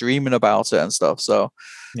carry on dreaming about it and stuff. So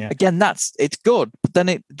again, it's good, but then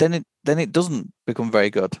it doesn't become very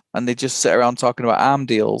good, and they just sit around talking about arm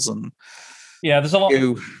deals and there's a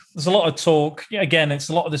lot of talk. Again, it's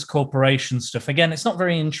a lot of this corporation stuff. Again, it's not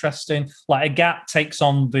very interesting. Like Agat takes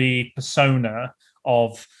on the persona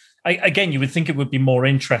of again, you would think it would be more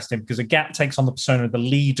interesting because a Gat takes on the persona of the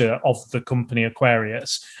leader of the company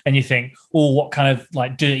Aquarius, and you think, oh, what kind of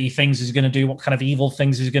like dirty things is he going to do? What kind of evil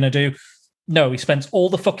things is he going to do? No, he spends all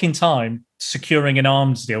the fucking time securing an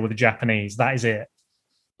arms deal with the Japanese. That is it.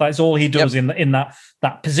 That is all he does in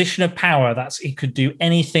that position of power. That's he could do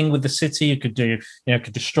anything with the city. He could do,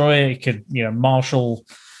 could destroy it. He could, marshal,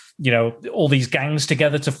 all these gangs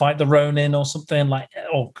together to fight the Ronin or something like,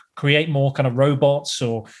 or create more kind of robots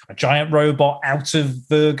or a giant robot out of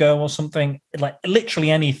Virgo or something. Like literally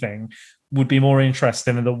anything would be more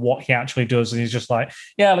interesting than what he actually does. And he's just like,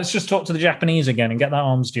 yeah, let's just talk to the Japanese again and get that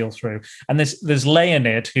arms deal through. And there's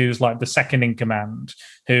Leonid, who's like the second in command,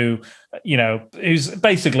 who, who's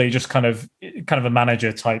basically just kind of a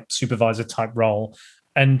manager type, supervisor type role.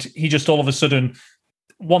 And he just all of a sudden,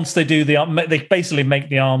 once they do they basically make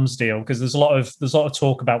the arms deal, because there's a lot of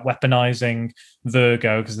talk about weaponizing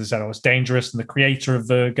Virgo, because they said, it's dangerous. And the creator of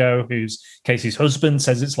Virgo, who's Casey's husband,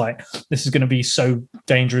 says it's like, this is going to be so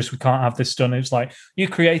dangerous, we can't have this done. It's like, you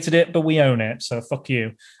created it, but we own it, so fuck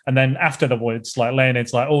you. And then afterwards, like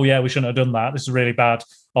Leonid's like, oh yeah, we shouldn't have done that. This is really bad.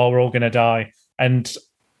 Oh, we're all going to die. And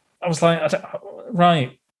I was like,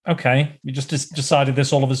 right, okay, you just decided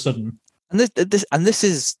this all of a sudden. And this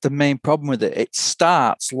is the main problem with it. It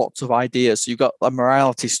starts lots of ideas. So you've got a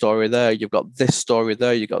morality story there. You've got this story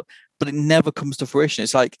there. But it never comes to fruition.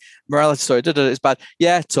 It's like morality story. It's bad.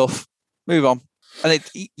 Yeah, tough. Move on. And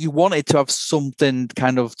you wanted to have something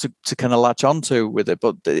kind of to kind of latch onto with it,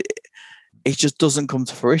 but it just doesn't come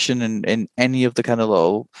to fruition in any of the kind of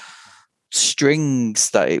little strings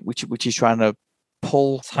which he's trying to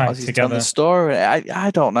pull as he's telling the story.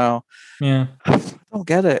 I don't know. Yeah, I don't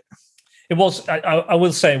get it. It was. I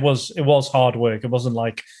will say it was hard work. It wasn't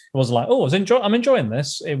like oh, I'm enjoying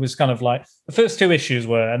this. It was kind of like the first two issues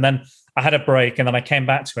were, and then I had a break, and then I came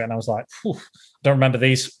back to it, and I was like, I don't remember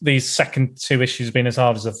these second two issues being as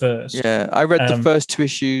hard as the first. Yeah, I read the first two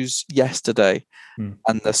issues yesterday,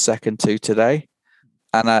 and the second two today,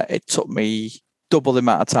 and it took me double the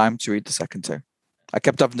amount of time to read the second two. I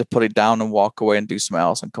kept having to put it down and walk away and do something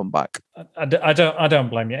else and come back. I don't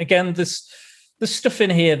blame you. Again, there's stuff in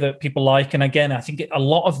here that people like, and again, I think a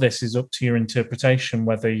lot of this is up to your interpretation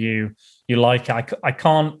whether you like it. I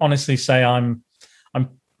can't honestly say I'm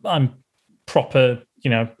proper.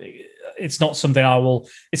 It's not something I will.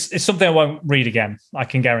 It's something I won't read again. I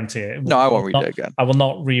can guarantee it. No, I won't read it again. I will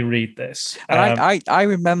not reread this. And I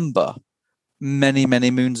remember many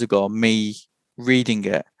moons ago me reading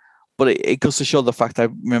it, but it goes to show the fact I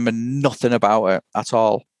remember nothing about it at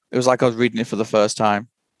all. It was like I was reading it for the first time.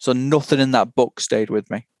 So nothing in that book stayed with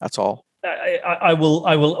me at all. I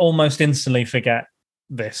will almost instantly forget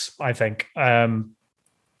this, I think.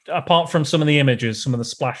 Apart from some of the images, some of the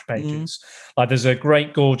splash pages. Like there's a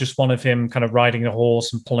great, gorgeous one of him kind of riding a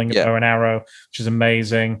horse and pulling a bow and arrow, which is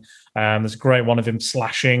amazing. There's a great one of him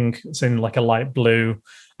slashing. It's in like a light blue.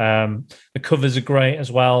 The covers are great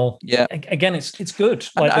as well. Yeah. Again, it's good.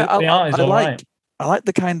 Like the art is all right. I like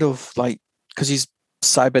the kind of like, because he's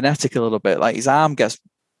cybernetic a little bit. Like his arm gets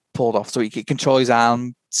pulled off, so he can control his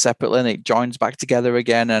arm separately, and it joins back together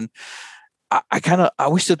again. And I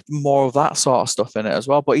wish there'd more of that sort of stuff in it as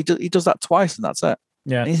well. But he does that twice, and that's it.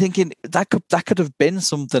 Yeah, and you're thinking that could have been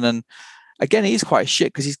something. And again, he's quite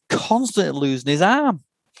shit because he's constantly losing his arm,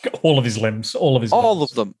 all of his limbs, all of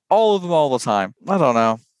them, all the time. I don't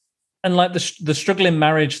know. And like the struggling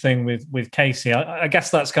marriage thing with Casey, I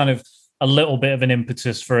guess that's kind of a little bit of an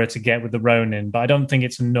impetus for her to get with the Ronin, but I don't think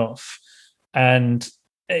it's enough. And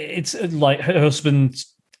it's like her husband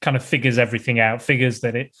kind of figures everything out, figures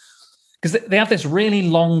that because they have this really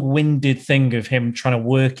long-winded thing of him trying to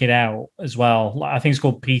work it out as well. I think it's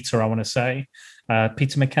called Peter, I want to say.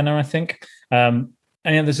 Peter McKenna, I think. And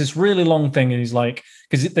there's this really long thing, and he's like,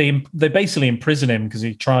 because they basically imprison him because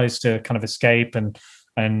he tries to kind of escape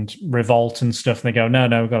and revolt and stuff. And they go,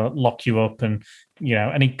 no, we've got to lock you up. And,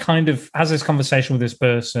 and he kind of has this conversation with this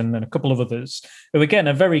person and a couple of others who, again,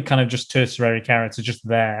 are very kind of just tertiary characters, just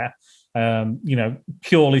there,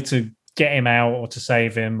 purely to get him out or to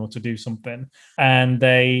save him or to do something. And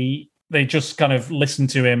they just kind of listen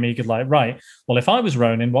to him. He could like, right, well, if I was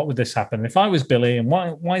Ronin, what would this happen? If I was Billy, and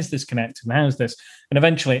why is this connected? And how is this? And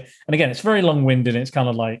eventually, and again, it's very long-winded. It's kind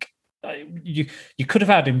of like, you could have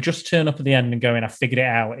had him just turn up at the end and go in, I figured it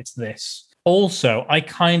out, it's this. Also, I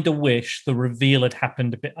kind of wish the reveal had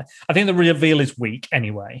happened a bit. I think the reveal is weak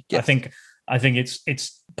anyway. Yes. I think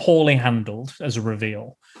it's poorly handled as a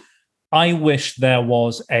reveal. I wish there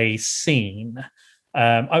was a scene.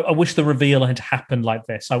 I wish the reveal had happened like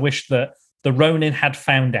this. I wish that the Ronin had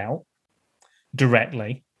found out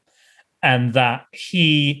directly, and that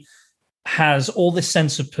he has all this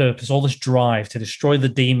sense of purpose, all this drive to destroy the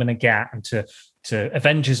demon Agat and to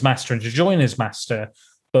avenge his master and to join his master.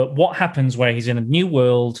 But what happens where he's in a new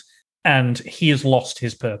world and he has lost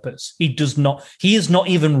his purpose? He is not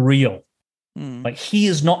even real. Like, he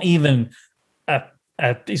is not even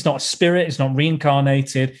he's not a spirit, he's not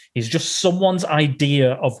reincarnated. He's just someone's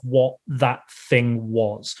idea of what that thing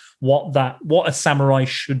was, what a samurai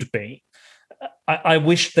should be. I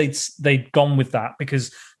wish they'd gone with that,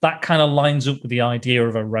 because that kind of lines up with the idea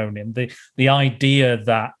of a Ronin, the idea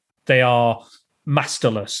that they are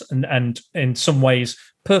masterless and in some ways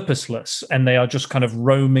purposeless, and they are just kind of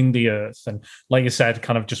roaming the earth, and like you said,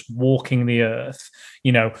 kind of just walking the earth.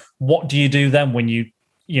 What do you do then when you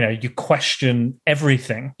question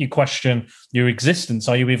everything? You question your existence.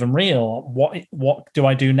 Are you even real? What do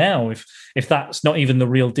I do now if that's not even the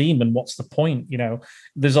real demon? What's the point?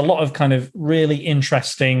 There's a lot of kind of really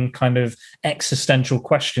interesting kind of existential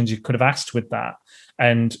questions you could have asked with that,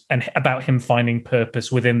 and about him finding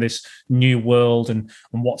purpose within this new world, and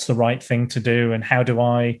what's the right thing to do, and how do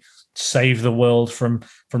I save the world from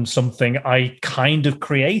something I kind of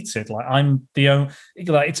created. Like, I'm the only,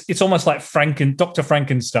 like, it's almost like Dr.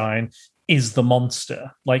 Frankenstein is the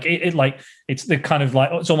monster. Like it's the kind of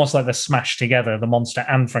like, it's almost like they're smashed together, the monster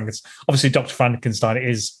and Frankenstein. Obviously Dr. Frankenstein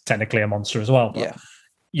is technically a monster as well, but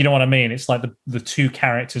you know what I mean? It's like the two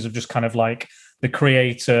characters of just kind of like the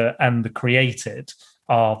creator and the created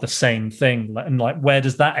are the same thing. And like, where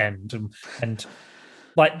does that end? And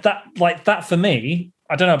like that for me,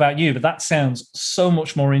 I don't know about you, but that sounds so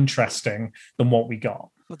much more interesting than what we got.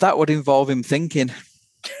 But that would involve him thinking.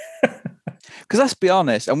 Because let's be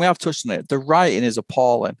honest, and we have touched on it, the writing is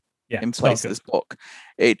appalling in place of this book.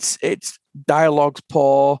 It's dialogue's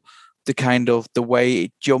poor. The way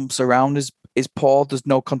it jumps around is poor. There's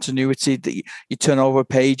no continuity. That you turn over a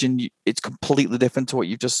page and it's completely different to what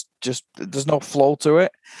you've just there's no flow to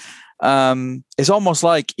it. It's almost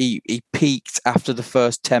like he peaked after the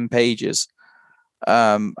first 10 pages.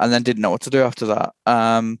 And then didn't know what to do after that.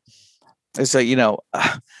 It's like,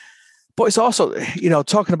 but it's also,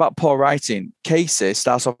 talking about poor writing, Casey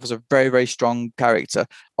starts off as a very, very strong character,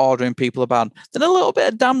 ordering people about, then a little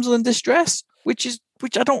bit of damsel in distress,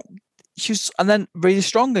 and then really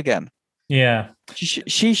strong again. Yeah.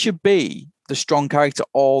 She should be the strong character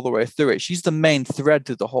all the way through it. She's the main thread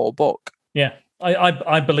through the whole book. Yeah.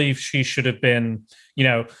 I believe she should have been,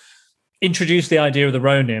 introduce the idea of the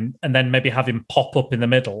Ronin and then maybe have him pop up in the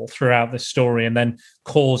middle throughout the story and then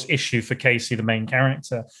cause issue for Casey, the main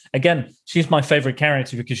character. Again, she's my favorite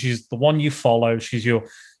character because she's the one you follow. She's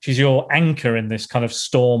your anchor in this kind of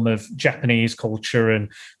storm of Japanese culture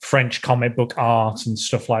and French comic book art and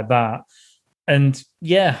stuff like that. And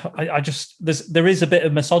yeah, there is a bit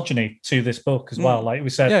of misogyny to this book as well. Like we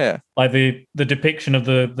said, like the depiction of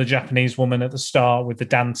the Japanese woman at the start with the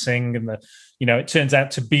dancing and it turns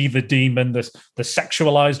out to be the demon. The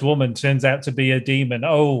sexualized woman turns out to be a demon.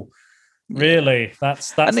 Oh, really?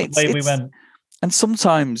 That's the way we went. And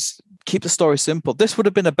sometimes keep the story simple. This would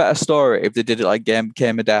have been a better story if they did it like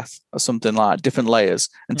Game of Death or something like different layers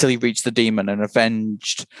until he reached the demon and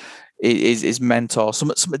avenged his mentor.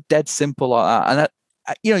 Something dead simple like that.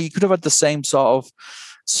 And you could have had the same sort of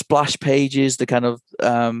splash pages, the kind of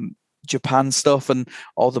Japan stuff and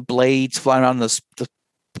all the blades flying around the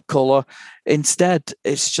color. Instead,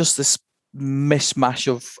 it's just this mishmash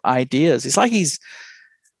of ideas. It's like he's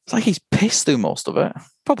pissed through most of it.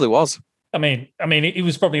 Probably was. I mean, he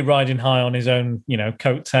was probably riding high on his own,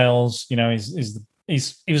 coattails. He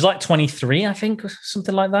was like 23, I think, or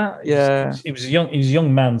something like that. Yeah, he was a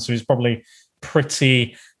young man, so he's probably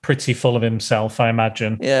pretty full of himself, I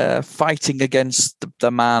imagine. Yeah, fighting against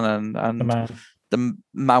the man and the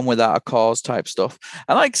man without a cause type stuff.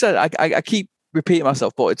 And like I said, I keep repeating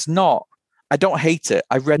myself, but it's not. I don't hate it.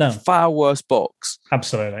 I've read far worse books.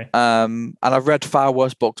 Absolutely. And I've read far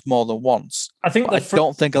worse books more than once. I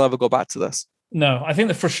don't think I'll ever go back to this. No, I think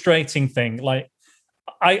the frustrating thing, like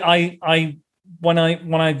I when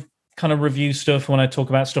I kind of review stuff, when I talk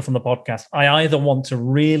about stuff on the podcast, I either want to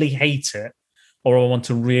really hate it or I want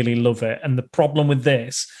to really love it. And the problem with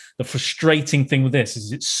this, the frustrating thing with this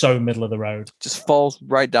is it's so middle of the road. Just falls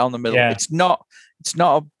right down the middle. Yeah. It's not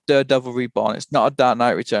a Daredevil Reborn. It's not a Dark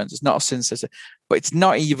Knight Returns. It's not a Sin City. But it's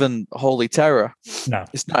not even Holy Terror. No.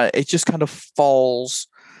 It's not. It just kind of falls.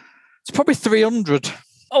 It's probably 300.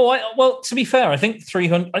 Oh, well, to be fair, I think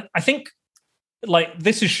 300. I think like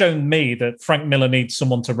this has shown me that Frank Miller needs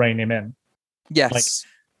someone to rein him in. Yes. Like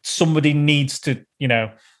somebody needs to,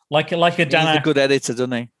 like a Dan. He's a good editor,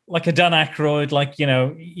 doesn't he? Like a Dan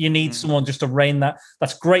Aykroyd, you need someone just to rein that.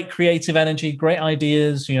 That's great creative energy, great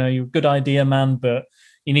ideas. You're a good idea man, but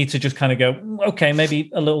you need to just kind of go, okay,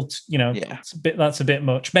 maybe a little, that's a bit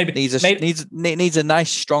much. Maybe needs a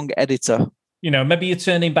nice strong editor. Maybe you're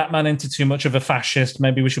turning Batman into too much of a fascist.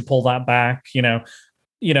 Maybe we should pull that back.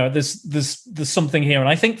 There's something here, and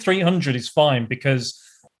I think 300 is fine because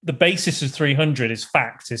the basis of 300 is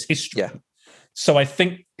fact, is history. Yeah. So I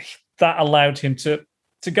think that allowed him to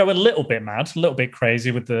go a little bit mad, a little bit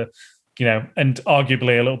crazy with the, and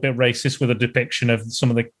arguably a little bit racist with a depiction of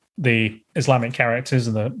some of the Islamic characters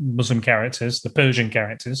and the Muslim characters, the Persian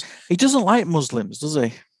characters. He doesn't like Muslims, does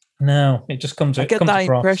he? No, it just comes. I get that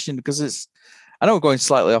impression because I know we're going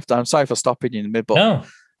slightly off. I'm sorry for stopping you in the mid, but no.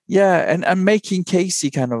 Yeah, and making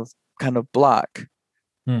Casey kind of black,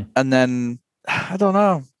 and then I don't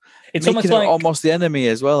know. It's making almost the enemy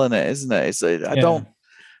as well in it, isn't it? I don't.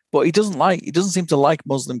 But he doesn't seem to like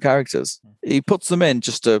Muslim characters. He puts them in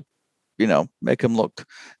just to, make them look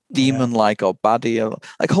demon-like or baddie. Or,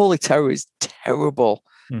 like Holy Terror is terrible.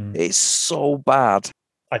 It's so bad.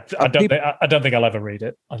 I don't think I'll ever read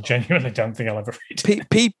it. I genuinely don't think I'll ever read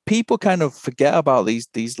it. People kind of forget about these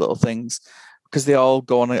little things because they all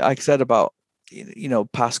go on. Like I said about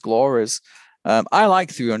past glories. I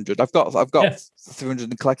like 300. I've got 300 in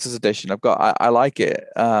the collector's edition. I like it.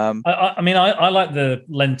 I like the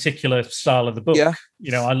lenticular style of the book. Yeah.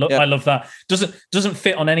 I love that. Doesn't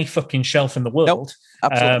fit on any fucking shelf in the world. Nope,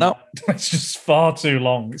 absolutely not. It's just far too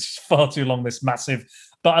long. It's just far too long. This massive.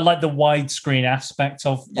 But I like the widescreen aspect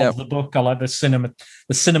of the book. I like the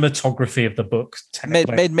cinematography of the book.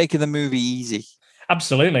 Made making the movie easy.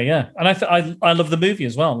 Absolutely, yeah. And I love the movie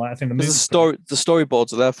as well. Like, I think the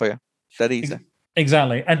storyboards are there for you. That easy.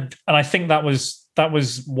 Exactly. And I think that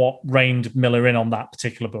was what reined Miller in on that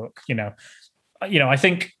particular book. I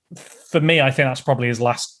think for me, I think that's probably his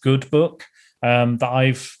last good book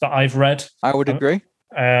that I've read. I would agree.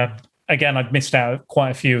 Again, I've missed out quite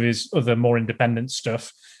a few of his other more independent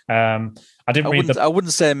stuff. I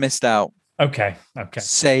wouldn't say missed out. Okay.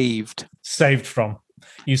 Saved from.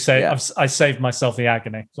 You say I saved myself the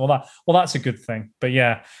agony. Well, that's a good thing. But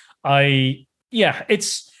I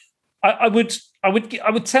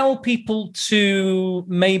would tell people to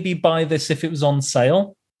maybe buy this if it was on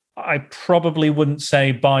sale. I probably wouldn't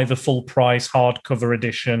say buy the full price hardcover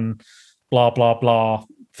edition, blah blah blah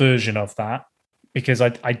version of that, because I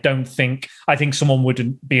think someone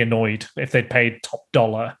wouldn't be annoyed if they'd paid top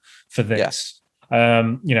dollar for this.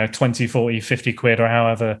 20, 40, 50 quid or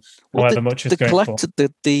however much it's going for.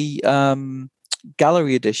 The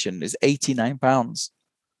gallery edition is £89.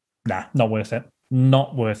 Nah, not worth it.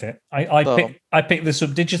 Not worth it. I picked this up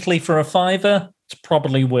digitally for a £5. It's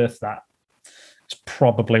probably worth that.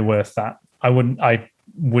 I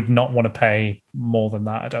would not want to pay more than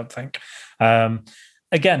that, I don't think.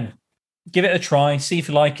 Again, give it a try, see if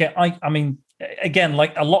you like it. I mean, again,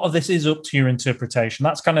 like a lot of this is up to your interpretation.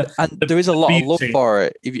 That's kind of, and there is a lot of love for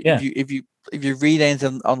it. If you read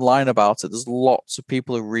anything online about it, there's lots of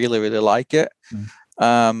people who really, really like it.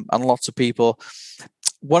 And lots of people.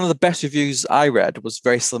 One of the best reviews I read was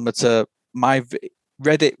very similar to my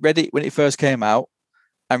read it when it first came out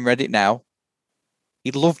and read it now.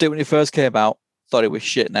 He loved it when it first came out, thought it was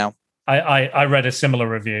shit now. I read a similar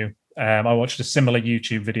review. I watched a similar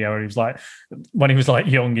YouTube video where he was like, when he was like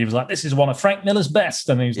young, he was like, this is one of Frank Miller's best.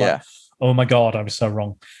 And he was like, oh my God, I was so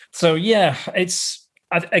wrong. So it's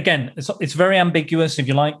very ambiguous. If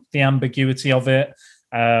you like the ambiguity of it,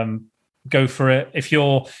 go for it. If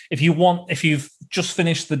you've just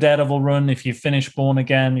finished the Daredevil run, if you've finished Born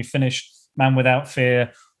Again, you finished Man Without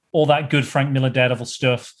Fear, all that good Frank Miller Daredevil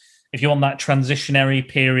stuff. If you want that transitionary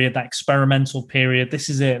period, that experimental period, this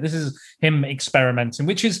is it. This is him experimenting,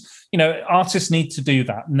 which is, artists need to do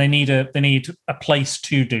that, and they need a place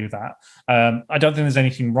to do that. I don't think there's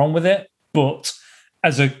anything wrong with it, but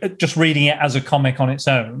just reading it as a comic on its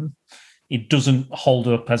own, it doesn't hold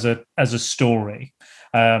up as a story.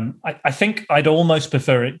 I think I'd almost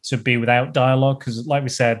prefer it to be without dialogue because, like we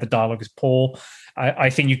said, the dialogue is poor. I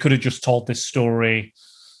think you could have just told this story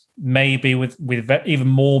maybe with even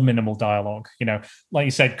more minimal dialogue. Like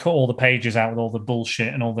you said, cut all the pages out with all the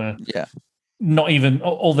bullshit and all the not even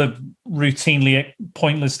all the routinely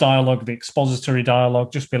pointless dialogue, the expository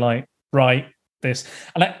dialogue. Just be like, right, this.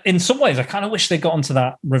 And in some ways, I kind of wish they got onto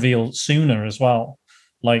that reveal sooner as well.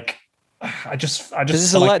 Like, I just.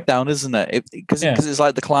 It's a letdown, isn't it? Because it's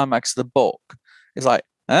like the climax of the book. It's like,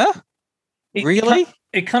 huh? Really?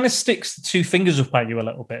 It kind of sticks the two fingers up at you a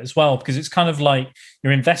little bit as well, because it's kind of like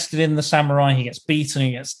you're invested in the samurai. He gets beaten,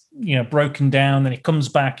 he gets broken down, then he comes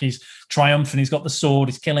back, he's triumphant, he's got the sword,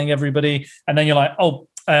 he's killing everybody, and then you're like, oh,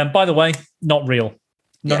 by the way, not real.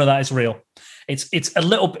 None of that is real. It's a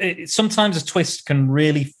little. Sometimes a twist can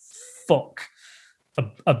really fuck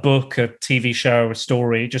a book, a TV show, a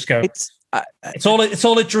story. Just go. It's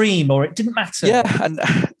all a dream, or it didn't matter. Yeah, and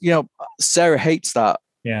Sarah hates that.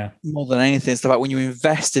 Yeah, more than anything. It's about when you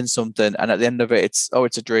invest in something, and at the end of it, it's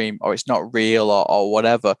a dream, or it's not real, or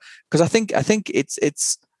whatever. Because I think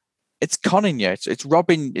it's conning you. It's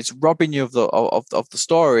robbing you of the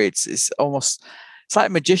story. It's almost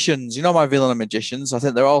like magicians. You know my villain of magicians. I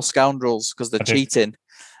think they're all scoundrels because they're cheating.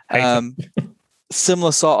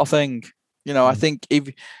 Similar sort of thing. I think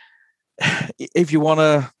if you want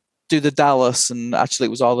to do the Dallas and actually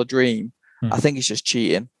it was all a dream, I think it's just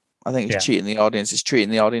cheating. I think it's cheating the audience. It's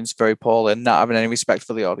treating the audience very poorly and not having any respect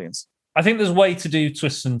for the audience. I think there's a way to do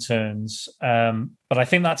twists and turns, but I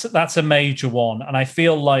think that's a major one. And I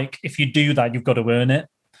feel like if you do that, you've got to earn it.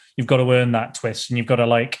 You've got to earn that twist, and you've got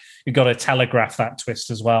to telegraph that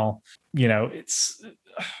twist as well. It's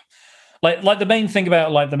like the main thing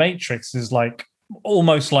about like The Matrix is like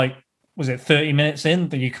almost like, was it 30 minutes in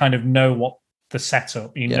that you kind of know what the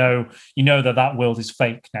setup, you know that world is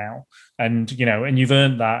fake now, and and you've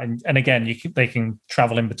earned that, and again they can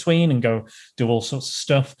travel in between and go do all sorts of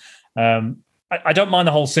stuff. I don't mind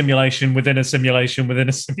the whole simulation within a simulation within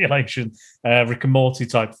a simulation, Rick and Morty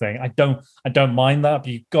type thing. I don't mind that,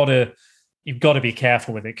 but you've got to be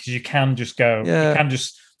careful with it, because you can just go,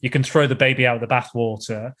 you can throw the baby out of the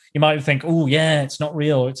bathwater. You might think, oh yeah, it's not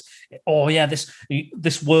real.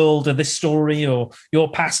 This world or this story or your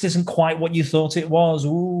past isn't quite what you thought it was.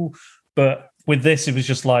 Ooh, but with this, it was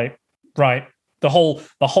just like, right, the whole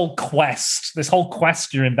quest, this whole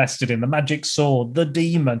quest you're invested in, the magic sword, the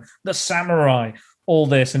demon, the samurai, all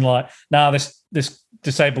this, and like now this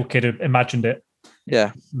disabled kid imagined it,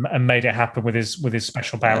 and made it happen with his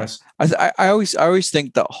special powers. I always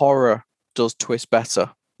think that horror does twist better.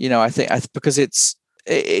 I think because it's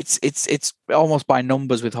almost by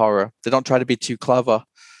numbers with horror. They don't try to be too clever.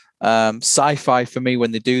 Sci-fi for me,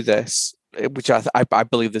 when they do this, which I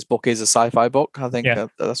believe this book is a sci-fi book. I think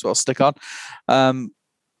that's what I'll stick on.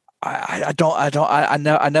 I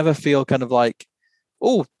never feel kind of like,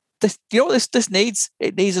 oh, this, what this needs?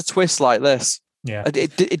 It needs a twist like this. Yeah,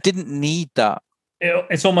 it didn't need that.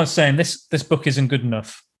 It's almost saying this book isn't good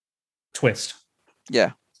enough. Twist.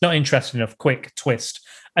 Yeah, it's not interesting enough. Quick twist.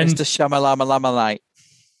 And Mr. Shamalama.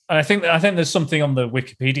 And I think there's something on the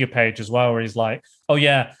Wikipedia page as well where he's like, oh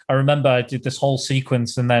yeah, I remember I did this whole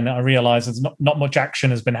sequence and then I realized there's not much action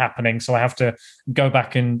has been happening, so I have to go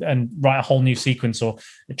back and write a whole new sequence or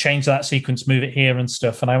change that sequence, move it here and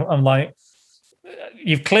stuff. And I'm like,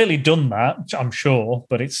 you've clearly done that, I'm sure,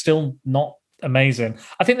 but it's still not amazing.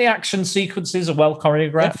 I think the action sequences are well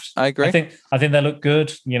choreographed. Yeah, I agree. I think they look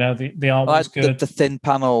good. The art was good. The thin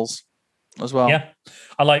panels as well. Yeah,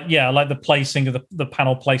 I like the placing of the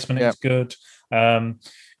panel placement. It's good. I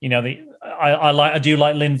do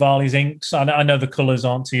like Lynn Varley's inks. I know the colours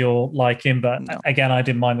aren't to your liking, but again, I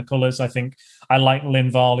didn't mind the colours. I think I like Lynn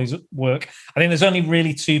Varley's work. I think there's only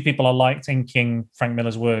really two people I liked inking Frank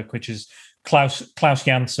Miller's work, which is Klaus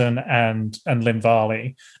Janson and Lynn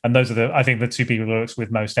Varley, and those are I think the two people he works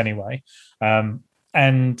with most anyway.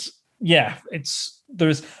 And yeah,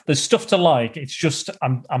 there's stuff to like. It's just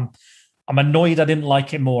I'm annoyed I didn't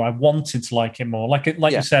like it more. I wanted to like it more. Like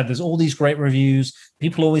you said, there's all these great reviews.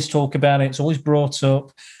 People always talk about it. It's always brought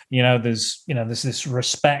up. There's this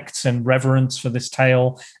respect and reverence for this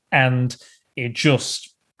tale, and it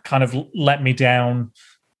just kind of let me down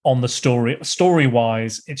on the story.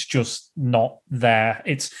 Story-wise, it's just not there.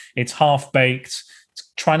 It's half-baked.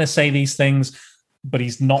 It's trying to say these things, but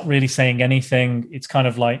he's not really saying anything. It's kind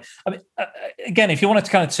of like, again, if you wanted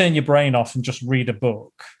to kind of turn your brain off and just read a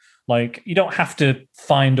book, like, you don't have to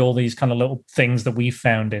find all these kind of little things that we've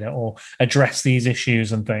found in it or address these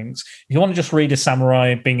issues and things. If you want to just read a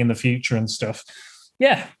samurai being in the future and stuff,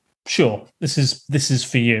 yeah, sure, this is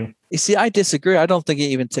for you. You see, I disagree. I don't think it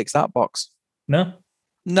even ticks that box.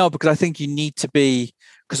 No, because I think you need to be,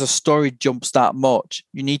 because a story jumps that much,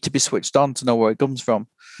 you need to be switched on to know where it comes from.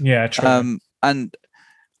 Yeah, true. And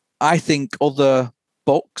I think other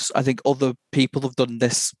other people have done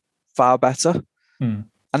this far better.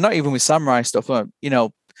 And not even with samurai stuff,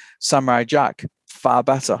 Samurai Jack, far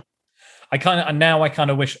better. I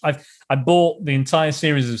kind of wish I bought the entire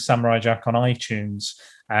series of Samurai Jack on iTunes,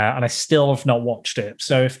 and I still have not watched it.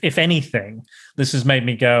 So if anything, this has made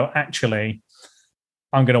me go, actually,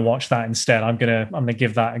 I'm going to watch that instead. I'm going to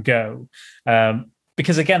give that a go,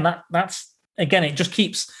 because again, it just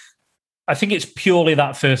keeps. I think it's purely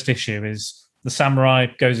that first issue is the samurai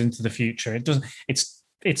goes into the future. It doesn't.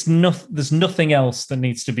 There's nothing else that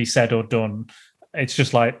needs to be said or done. It's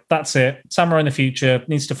just like, that's it. Samurai in the future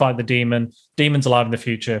needs to fight the demon. Demon's alive in the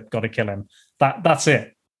future. Got to kill him. That's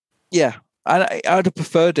it. Yeah, I'd have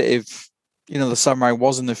preferred it if, the samurai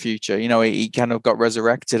was in the future. He kind of got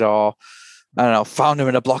resurrected, or I don't know, found him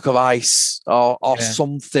in a block of ice, or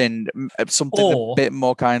something Or- a bit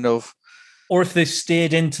more kind of. Or if they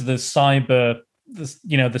steered into the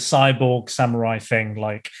the cyborg samurai thing,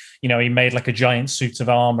 like, he made like a giant suit of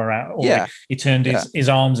armor out, or he turned his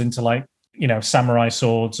arms into like, samurai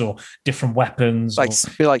swords or different weapons.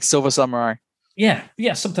 Be like Silver Samurai. Yeah,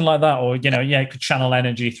 something like that. Or, it could channel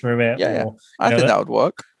energy through it. Yeah, or, I think that would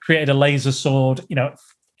work. Created a laser sword,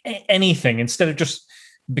 anything, instead of just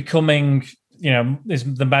becoming,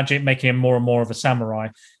 the magic making him more and more of a samurai.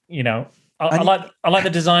 I like the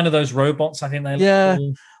design of those robots. I think they look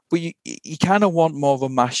cool. But you kind of want more of a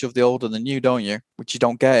mash of the old and the new, don't you? Which you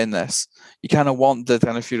don't get in this. You kind of want the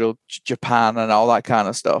kind of feudal Japan and all that kind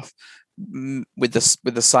of stuff with the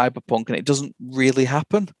cyberpunk, and it doesn't really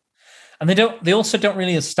happen. And they also don't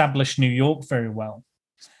really establish New York very well.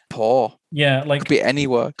 Poor. Yeah, like could be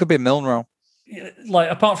anywhere. Could be Milnrow.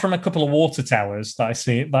 Like, apart from a couple of water towers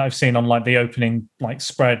that I've seen on like the opening like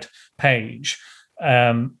spread page,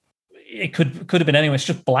 it could have been anywhere. It's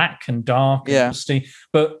just black and dark and dusty.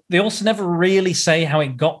 But they also never really say how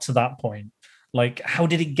it got to that point. Like, how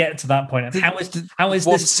did it get to that point? And how is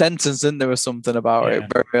one this sentence in there or something about it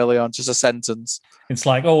very early on? Just a sentence. It's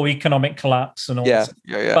like, economic collapse and all. Yeah.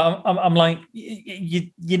 But I'm like, you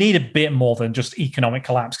need a bit more than just economic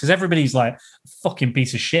collapse, because everybody's like fucking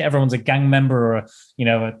piece of shit. Everyone's a gang member or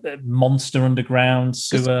a monster underground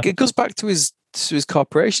sewer. It goes back to his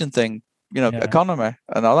corporation thing, economy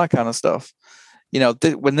and all that kind of stuff.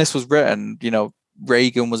 When this was written,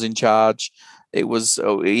 Reagan was in charge. It was,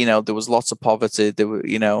 there was lots of poverty. There were,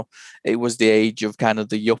 it was the age of kind of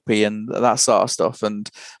the yuppie and that sort of stuff, and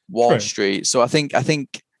Wall Street. So I think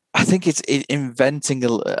it's inventing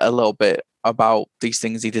a little bit about these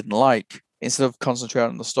things he didn't like instead of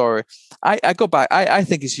concentrating on the story. I go back. I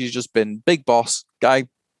think he's just been big boss guy.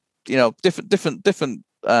 Different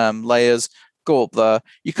layers. Go up there.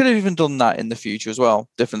 You could have even done that in the future as well.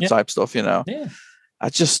 Different type stuff. Yeah.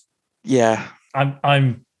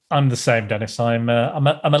 I'm the same, Dennis. I'm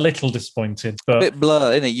a little disappointed, but a bit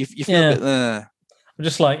blur, isn't it? You feel a bit. I'm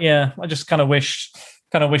just like, I just kind of wish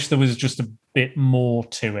there was just a bit more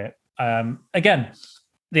to it. Again,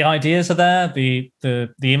 the ideas are there, the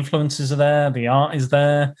influences are there, the art is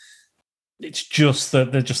there. It's just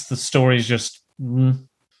that the story is just, And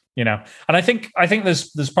I think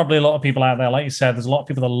there's probably a lot of people out there, like you said, there's a lot of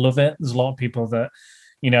people that love it. There's a lot of people that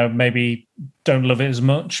maybe don't love it as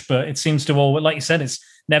much, but it seems to all, like you said, it's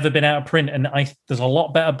never been out of print, and there's a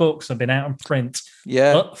lot better books that have been out of print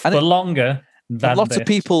for longer than lots of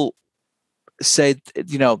people say,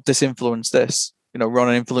 this influenced this,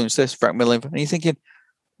 Ronin influenced this, Frank Miller, and you're thinking,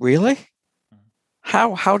 really?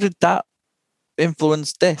 How did that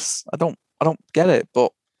influence this? I don't get it,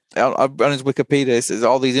 but on his Wikipedia, it says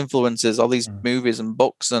all these influences, all these movies and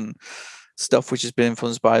books and stuff which has been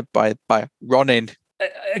influenced by Ronin.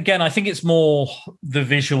 Again, I think it's more the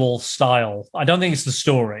visual style. I don't think it's the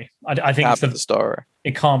story. I think it's the story.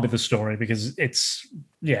 It can't be the story because it's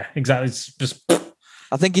exactly. It's just.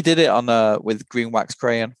 I think he did it on with green wax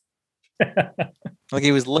crayon. Like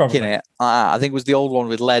he was looking at it. I think it was the old one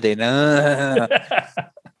with lead in.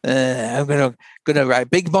 I'm gonna write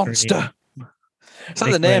big monster. Some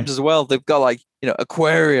of the names as well. They've got like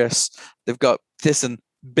Aquarius. They've got this and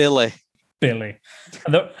Billy. And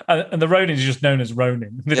the Ronin is just known as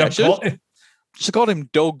Ronin. They don't just call him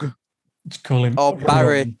Doug. Just call him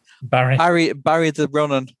Barry. Barry the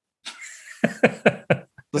Ronin.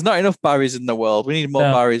 There's not enough Barrys in the world. We need more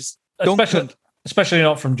Barrys. Especially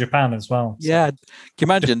not from Japan as well. So. Yeah. Can you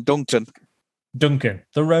imagine Duncan,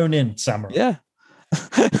 the Ronin samurai. Yeah.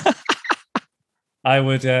 I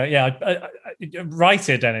would, I write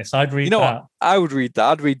it, Dennis. I'd read that. What? I would read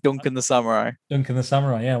that. I'd read Duncan the Samurai. Duncan the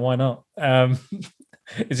Samurai, yeah, why not?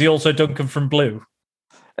 Is he also Duncan from Blue?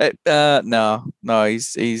 No,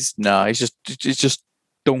 he's just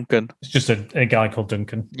Duncan. It's just a guy called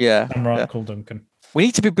Duncan. Yeah, Samurai called Duncan. We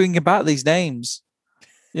need to be bringing back these names.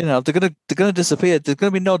 They're gonna disappear. There's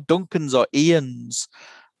gonna be no Duncans or Ians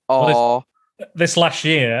or. This last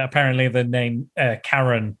year, apparently, the name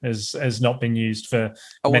Karen has not been used for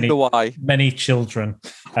many children.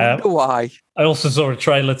 I wonder why. I also saw a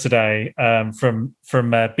trailer today from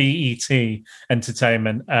BET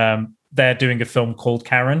Entertainment. They're doing a film called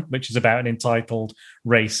Karen, which is about an entitled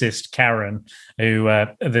racist Karen who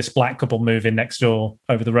this black couple move in next door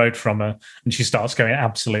over the road from her, and she starts going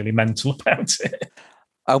absolutely mental about it.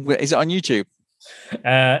 Is it on YouTube?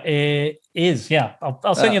 is. Yeah,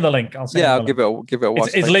 I'll send you the link. I'll give it a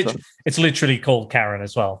watch. It's literally called Karen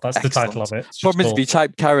as well. That's excellent. The title of it. Problem is, if you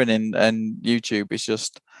type Karen in YouTube, it's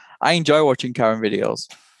just, I enjoy watching Karen videos.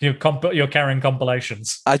 Your Karen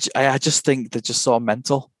compilations. I just think they're just so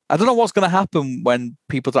mental. I don't know what's going to happen when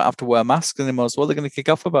people don't have to wear masks anymore. So what are they going to kick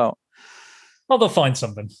off about? Well, they'll find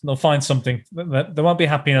something. They won't be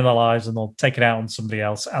happy in their lives, and they'll take it out on somebody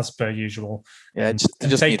else, as per usual. Yeah, they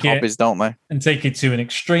just need hobbies, don't they? And take it to an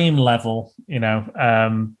extreme level,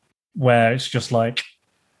 where it's just like,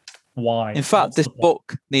 why? In fact, this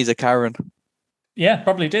book needs a Karen. Yeah,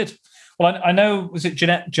 probably did. Well, I know, was it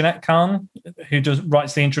Jeanette Kahn who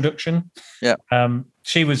writes the introduction? Yeah.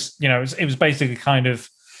 She was, it was basically kind of,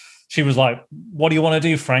 she was like, what do you want to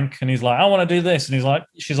do, Frank? And he's like, I want to do this. And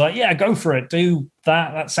she's like, yeah, go for it. Do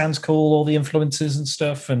that. That sounds cool. All the influences and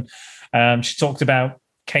stuff. And she talked about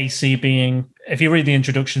Casey being, if you read the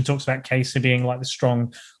introduction, talks about Casey being like the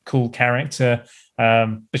strong, cool character.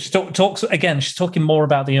 But she talks again, she's talking more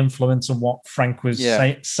about the influence and what Frank was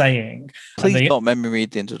saying. Please don't make me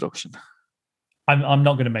read the introduction. I'm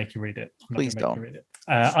not going to make you read it. Please don't. Read it.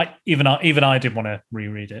 Even I did want to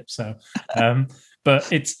reread it. So,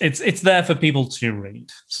 but it's there for people to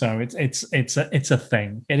read. So it's a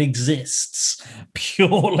thing. It exists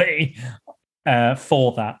purely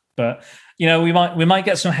for that. But we might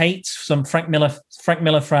get some hate. Some Frank Miller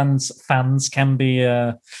fans can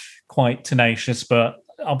be quite tenacious. But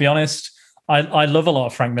I'll be honest, I love a lot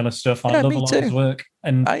of Frank Miller stuff. I love a lot of his work.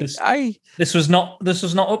 And this was not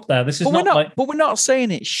up there. This is but we're not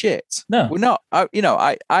saying it's shit. No, we're not.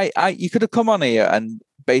 You could have come on here and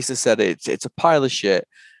basically said it's a pile of shit,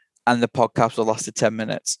 and the podcast will lasted 10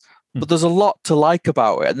 minutes. But there's a lot to like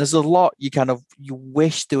about it, and there's a lot you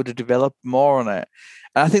wish they would have developed more on it.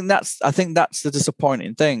 And I think that's the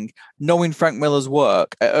disappointing thing. Knowing Frank Miller's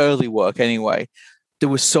work, early work anyway, it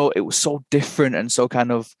was so different and so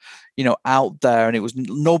kind of out there, and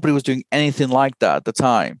nobody was doing anything like that at the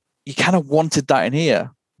time. You kind of wanted that in here,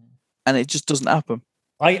 and it just doesn't happen.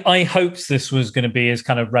 I hoped this was going to be as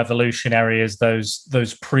kind of revolutionary as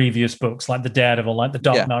those previous books, like the Daredevil, like the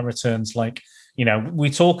Dark Knight Returns. Like, we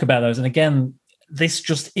talk about those, and again, this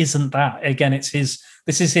just isn't that. Again, this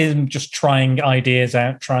is him just trying ideas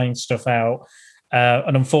out, trying stuff out,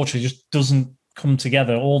 and unfortunately, just doesn't come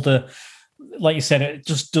together. Like you said, it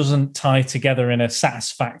just doesn't tie together in a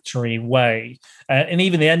satisfactory way. And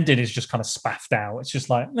even the ending is just kind of spaffed out. It's just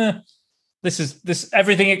like, this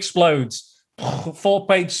everything explodes.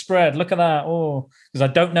 4-page spread. Look at that. Oh, because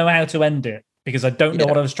I don't know how to end it, because I don't know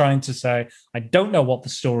what I was trying to say. I don't know what the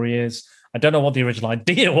story is. I don't know what the original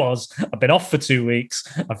idea was. I've been off for 2 weeks.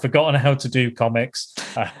 I've forgotten how to do comics.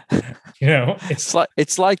 It's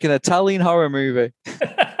like an Italian horror movie.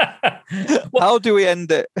 How do we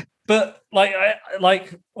end it? But like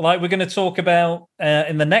we're going to talk about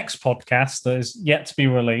in the next podcast that is yet to be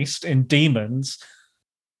released, in Demons.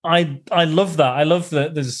 I love that. I love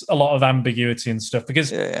that there's a lot of ambiguity and stuff,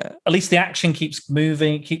 because at least the action keeps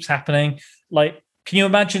moving, it keeps happening. Like, can you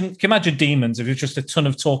imagine Demons if it was just a ton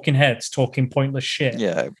of talking heads talking pointless shit?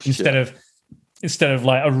 Yeah. Instead of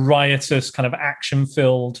like a riotous kind of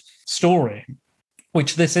action-filled story,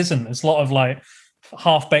 which this isn't. There's a lot of like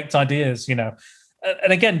half-baked ideas,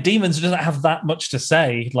 And again, Demons doesn't have that much to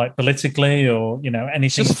say, like politically or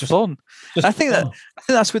anything. It's just fun. I think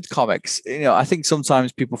that's with comics. I think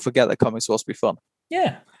sometimes people forget that comics are supposed to be fun.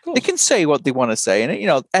 Yeah, they can say what they want to say,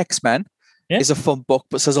 and X-Men is a fun book,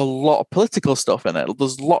 but there's a lot of political stuff in it.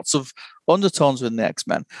 There's lots of undertones within the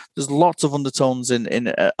X-Men. There's lots of undertones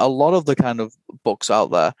in a lot of the kind of books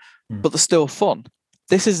out there, but they're still fun.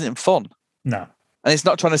 This isn't fun. No, and it's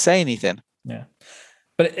not trying to say anything. Yeah,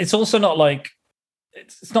 but it's also not like.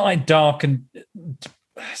 It's not like dark, and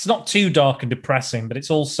it's not too dark and depressing, but it's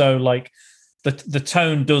also like the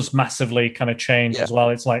tone does massively kind of change as well.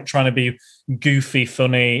 It's like trying to be goofy,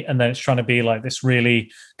 funny, and then it's trying to be like this really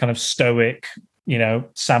kind of stoic,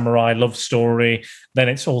 samurai love story. Then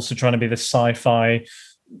it's also trying to be the sci-fi,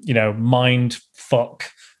 mind fuck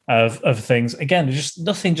of things. Again, just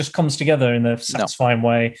nothing just comes together in a satisfying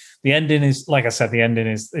way. The ending is, like I said,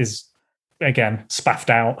 is again spaffed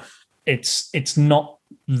out. It's not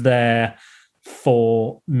there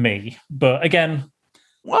for me, but again,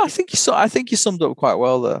 well, I think you summed up quite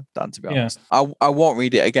well there, Dan. To be honest, I won't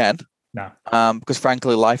read it again. No, because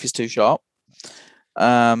frankly, life is too short.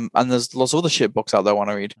 And there's lots of other shit books out there I want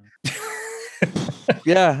to read.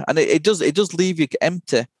 Yeah, and it does leave you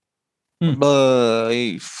empty.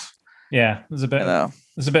 Yeah, there's a bit.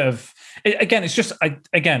 There's a bit of. Again, it's just.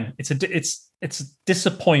 It's a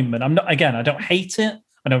disappointment. I don't hate it.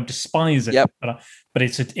 I don't despise it, but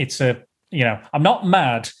it's a I'm not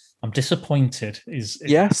mad I'm disappointed. Is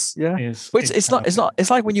Yes, yeah. But it's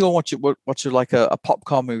like when you go watch like a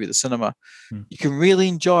popcorn movie at the cinema. You can really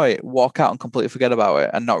enjoy it, walk out and completely forget about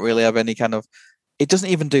it, and not really have any kind of. It doesn't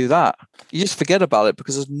even do that. You just forget about it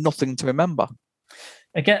because there's nothing to remember.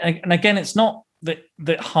 Again, it's not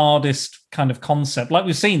the hardest kind of concept. Like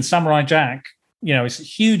we've seen, Samurai Jack. It's a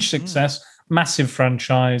huge success, massive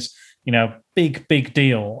franchise. Big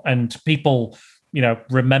deal, and people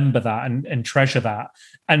remember that and treasure that.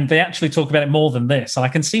 And they actually talk about it more than this. And I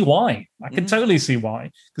can see why. I can totally see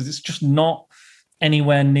why, because it's just not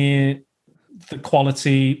anywhere near the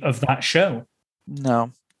quality of that show.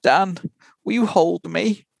 No. Dan, will you hold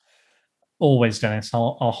me? Always, Dennis.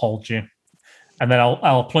 I'll hold you. And then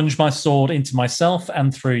I'll plunge my sword into myself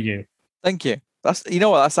and through you. Thank you. That's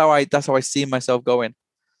how I see myself going.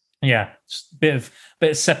 Yeah. Just a bit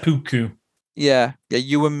of seppuku. Yeah. Yeah,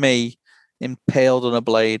 you and me impaled on a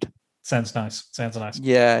blade. Sounds nice.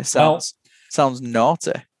 Yeah, it sounds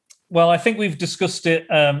naughty. Well, I think we've discussed it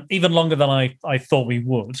even longer than I thought we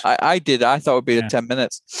would. I did. I thought it would be 10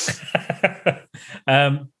 minutes.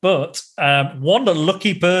 But one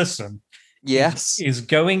lucky person is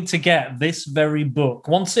going to get this very book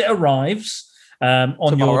once it arrives on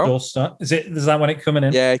tomorrow. Your doorstep. Is that when it's coming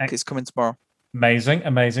in? Yeah, it's coming tomorrow.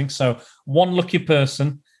 Amazing. So one lucky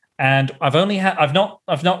person. And I've not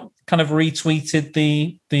kind of retweeted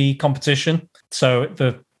the competition. So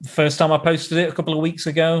the first time I posted it a couple of weeks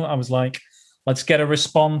ago, I was like, let's get a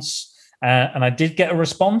response. And I did get a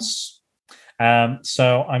response.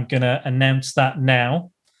 So I'm going to announce that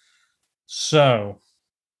now. So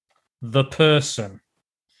the person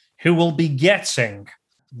who will be getting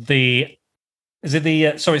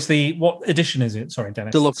what edition is it? Sorry,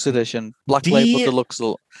 Dennis. Deluxe edition. Black Label Deluxe.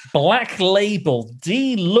 Black Label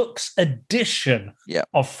Deluxe edition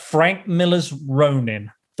of Frank Miller's Ronin.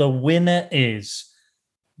 The winner is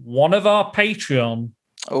one of our Patreon.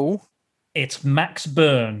 Oh. It's Max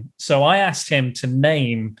Byrne. So I asked him to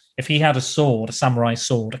name, if he had a sword, a samurai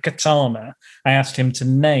sword, a katana, I asked him to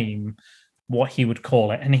name what he would call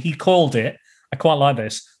it. And he called it, I quite like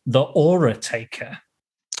this, the Aura Taker.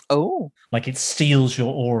 Oh, like it steals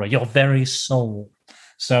your aura, your very soul.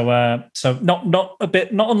 So not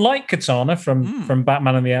unlike Katana from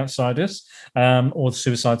Batman and the Outsiders, or the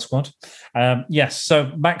Suicide Squad. Yes.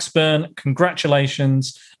 So Max Byrne,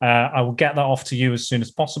 congratulations. I will get that off to you as soon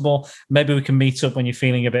as possible. Maybe we can meet up when you're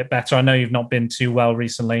feeling a bit better. I know you've not been too well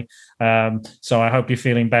recently, so I hope you're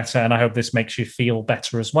feeling better, and I hope this makes you feel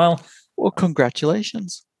better as well. Well,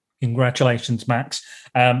 congratulations. Congratulations, Max.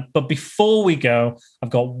 But before we go,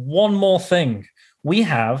 I've got one more thing. We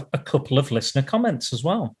have a couple of listener comments as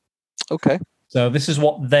well. Okay. So this is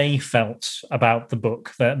what they felt about the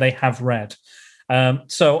book that they have read.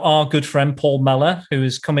 So our good friend Paul Meller, who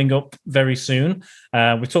is coming up very soon.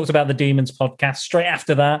 We talked about the Demons podcast. Straight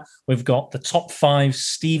after that, we've got the top 5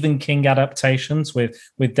 Stephen King adaptations with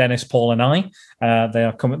Dennis, Paul, and I. They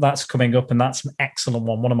are coming. That's coming up, and that's an excellent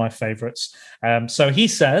one of my favorites. So he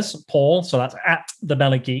says, Paul, so that's at the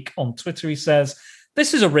Meller Geek on Twitter. He says,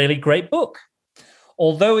 "This is a really great book.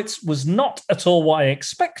 Although it was not at all what I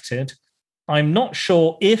expected, I'm not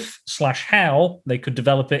sure if/how they could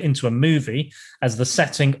develop it into a movie, as the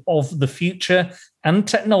setting of the future and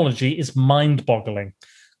technology is mind-boggling.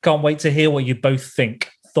 Can't wait to hear what you both think.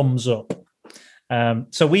 Thumbs up."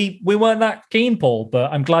 So we weren't that keen, Paul,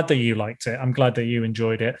 but I'm glad that you liked it. I'm glad that you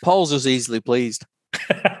enjoyed it. Paul's just easily pleased.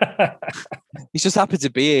 He's just happy to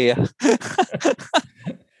be here.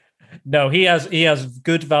 No, he has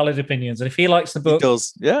good, valid opinions, and if he likes the book, he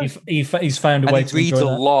does. Yeah, he's found a way to read enjoy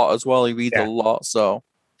a lot as well. He reads a lot, so.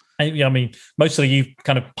 I mean, mostly you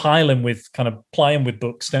kind of plying with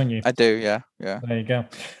books, don't you? I do, yeah. There you go.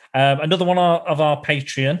 Another one of our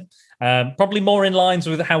Patreon, probably more in lines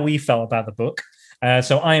with how we felt about the book.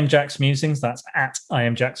 So I Am Jack's Musings, that's at I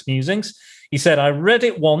Am Jack's Musings. He said, "I read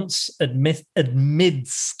it once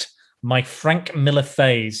amidst my Frank Miller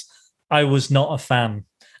phase. I was not a fan."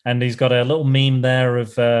 And he's got a little meme there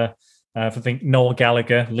of, I think,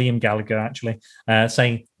 Liam Gallagher, actually,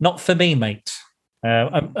 saying, "Not for me, mate."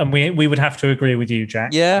 And we would have to agree with you,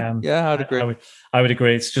 Jack. Yeah, I'd agree. I would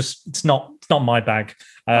agree. It's not my bag.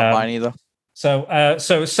 Not mine either.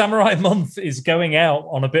 So Samurai Month is going out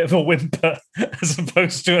on a bit of a whimper as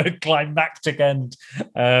opposed to a climactic end.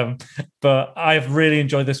 But I've really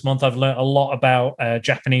enjoyed this month. I've learned a lot about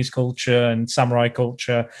Japanese culture and samurai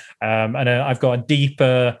culture, and I've got a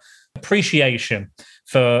deeper appreciation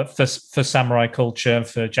for samurai culture,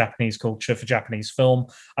 for Japanese culture, for Japanese film.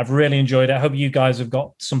 I've really enjoyed it. I hope you guys have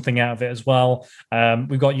got something out of it as well.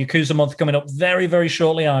 We've got Yakuza Month coming up very, very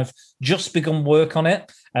shortly. I've just begun work on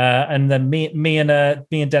it. And then me and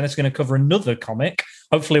Dennis are going to cover another comic.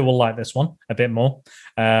 Hopefully we'll like this one a bit more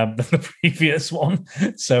than the previous one.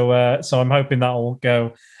 So I'm hoping that will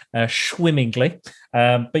go swimmingly.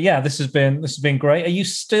 But yeah, this has been great. Are you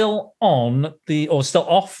still still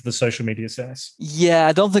off the social media, Dennis? Yeah,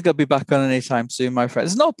 I don't think I'll be back on anytime soon, my friend.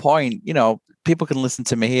 There's no point. People can listen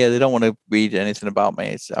to me here. They don't want to read anything about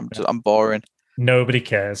me. I'm boring. Nobody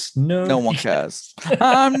cares. No one cares.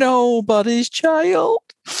 I'm nobody's child.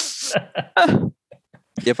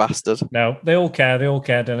 You bastard. No, they all care. They all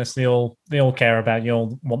care, Dennis. They all care about you.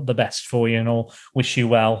 All want the best for you and all wish you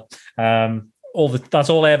well. That's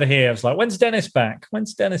all I ever hear. I was like, when's Dennis back?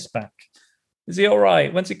 When's Dennis back? Is he all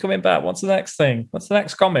right? When's he coming back? What's the next thing? What's the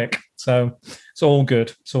next comic? So it's all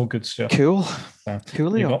good. It's all good stuff. Cool. So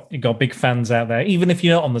Cool. You got big fans out there, even if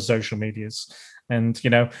you're not on the social medias. And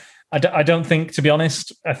I don't think, to be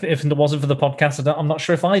honest, if it wasn't for the podcast, I'm not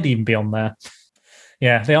sure if I'd even be on there.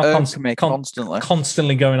 Yeah, they are constantly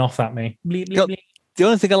going off at me. Bleep, bleep, bleep. The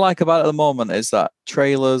only thing I like about it at the moment is that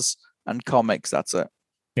trailers and comics, that's it.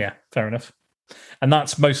 Yeah, fair enough. And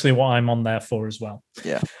that's mostly what I'm on there for as well.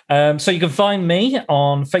 Yeah. So you can find me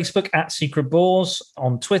on Facebook at Secret Boars,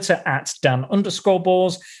 on Twitter at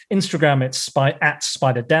Dan_Boars, Instagram it's at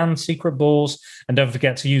SpiderDan Secret Boars, and don't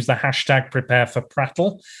forget to use the hashtag Prepare for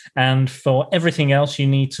Prattle. And for everything else you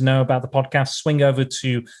need to know about the podcast, swing over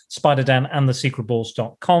to SpiderDan and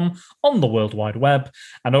thesecretboars.com on the World Wide Web.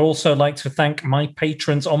 And I'd also like to thank my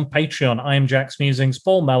patrons on Patreon. I am Jack's Musings,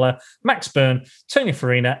 Paul Meller, Max Byrne, Tony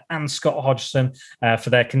Farina, and Scott Hodgson for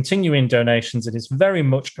their continuing donations. It is very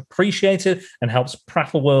much appreciated and helps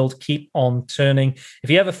Prattle World keep on turning. If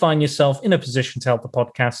you ever find yourself in a position to help the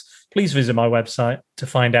podcast, please visit my website to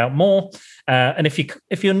find out more. And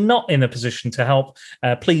if you're not in a position to help,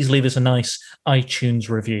 please leave us a nice iTunes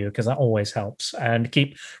review, because that always helps. And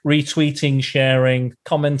keep retweeting, sharing,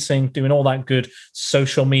 commenting, doing all that good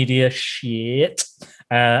social media shit.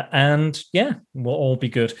 And yeah, we'll all be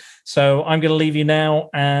good. So I'm going to leave you now,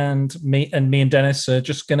 and me and Dennis are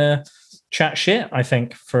just going to chat shit, I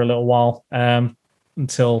think, for a little while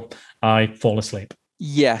until I fall asleep.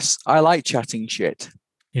 Yes, I like chatting shit.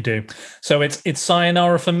 You do. So it's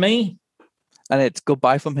sayonara from me. And it's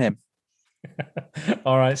goodbye from him.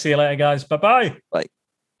 All right. See you later, guys. Bye-bye. Bye.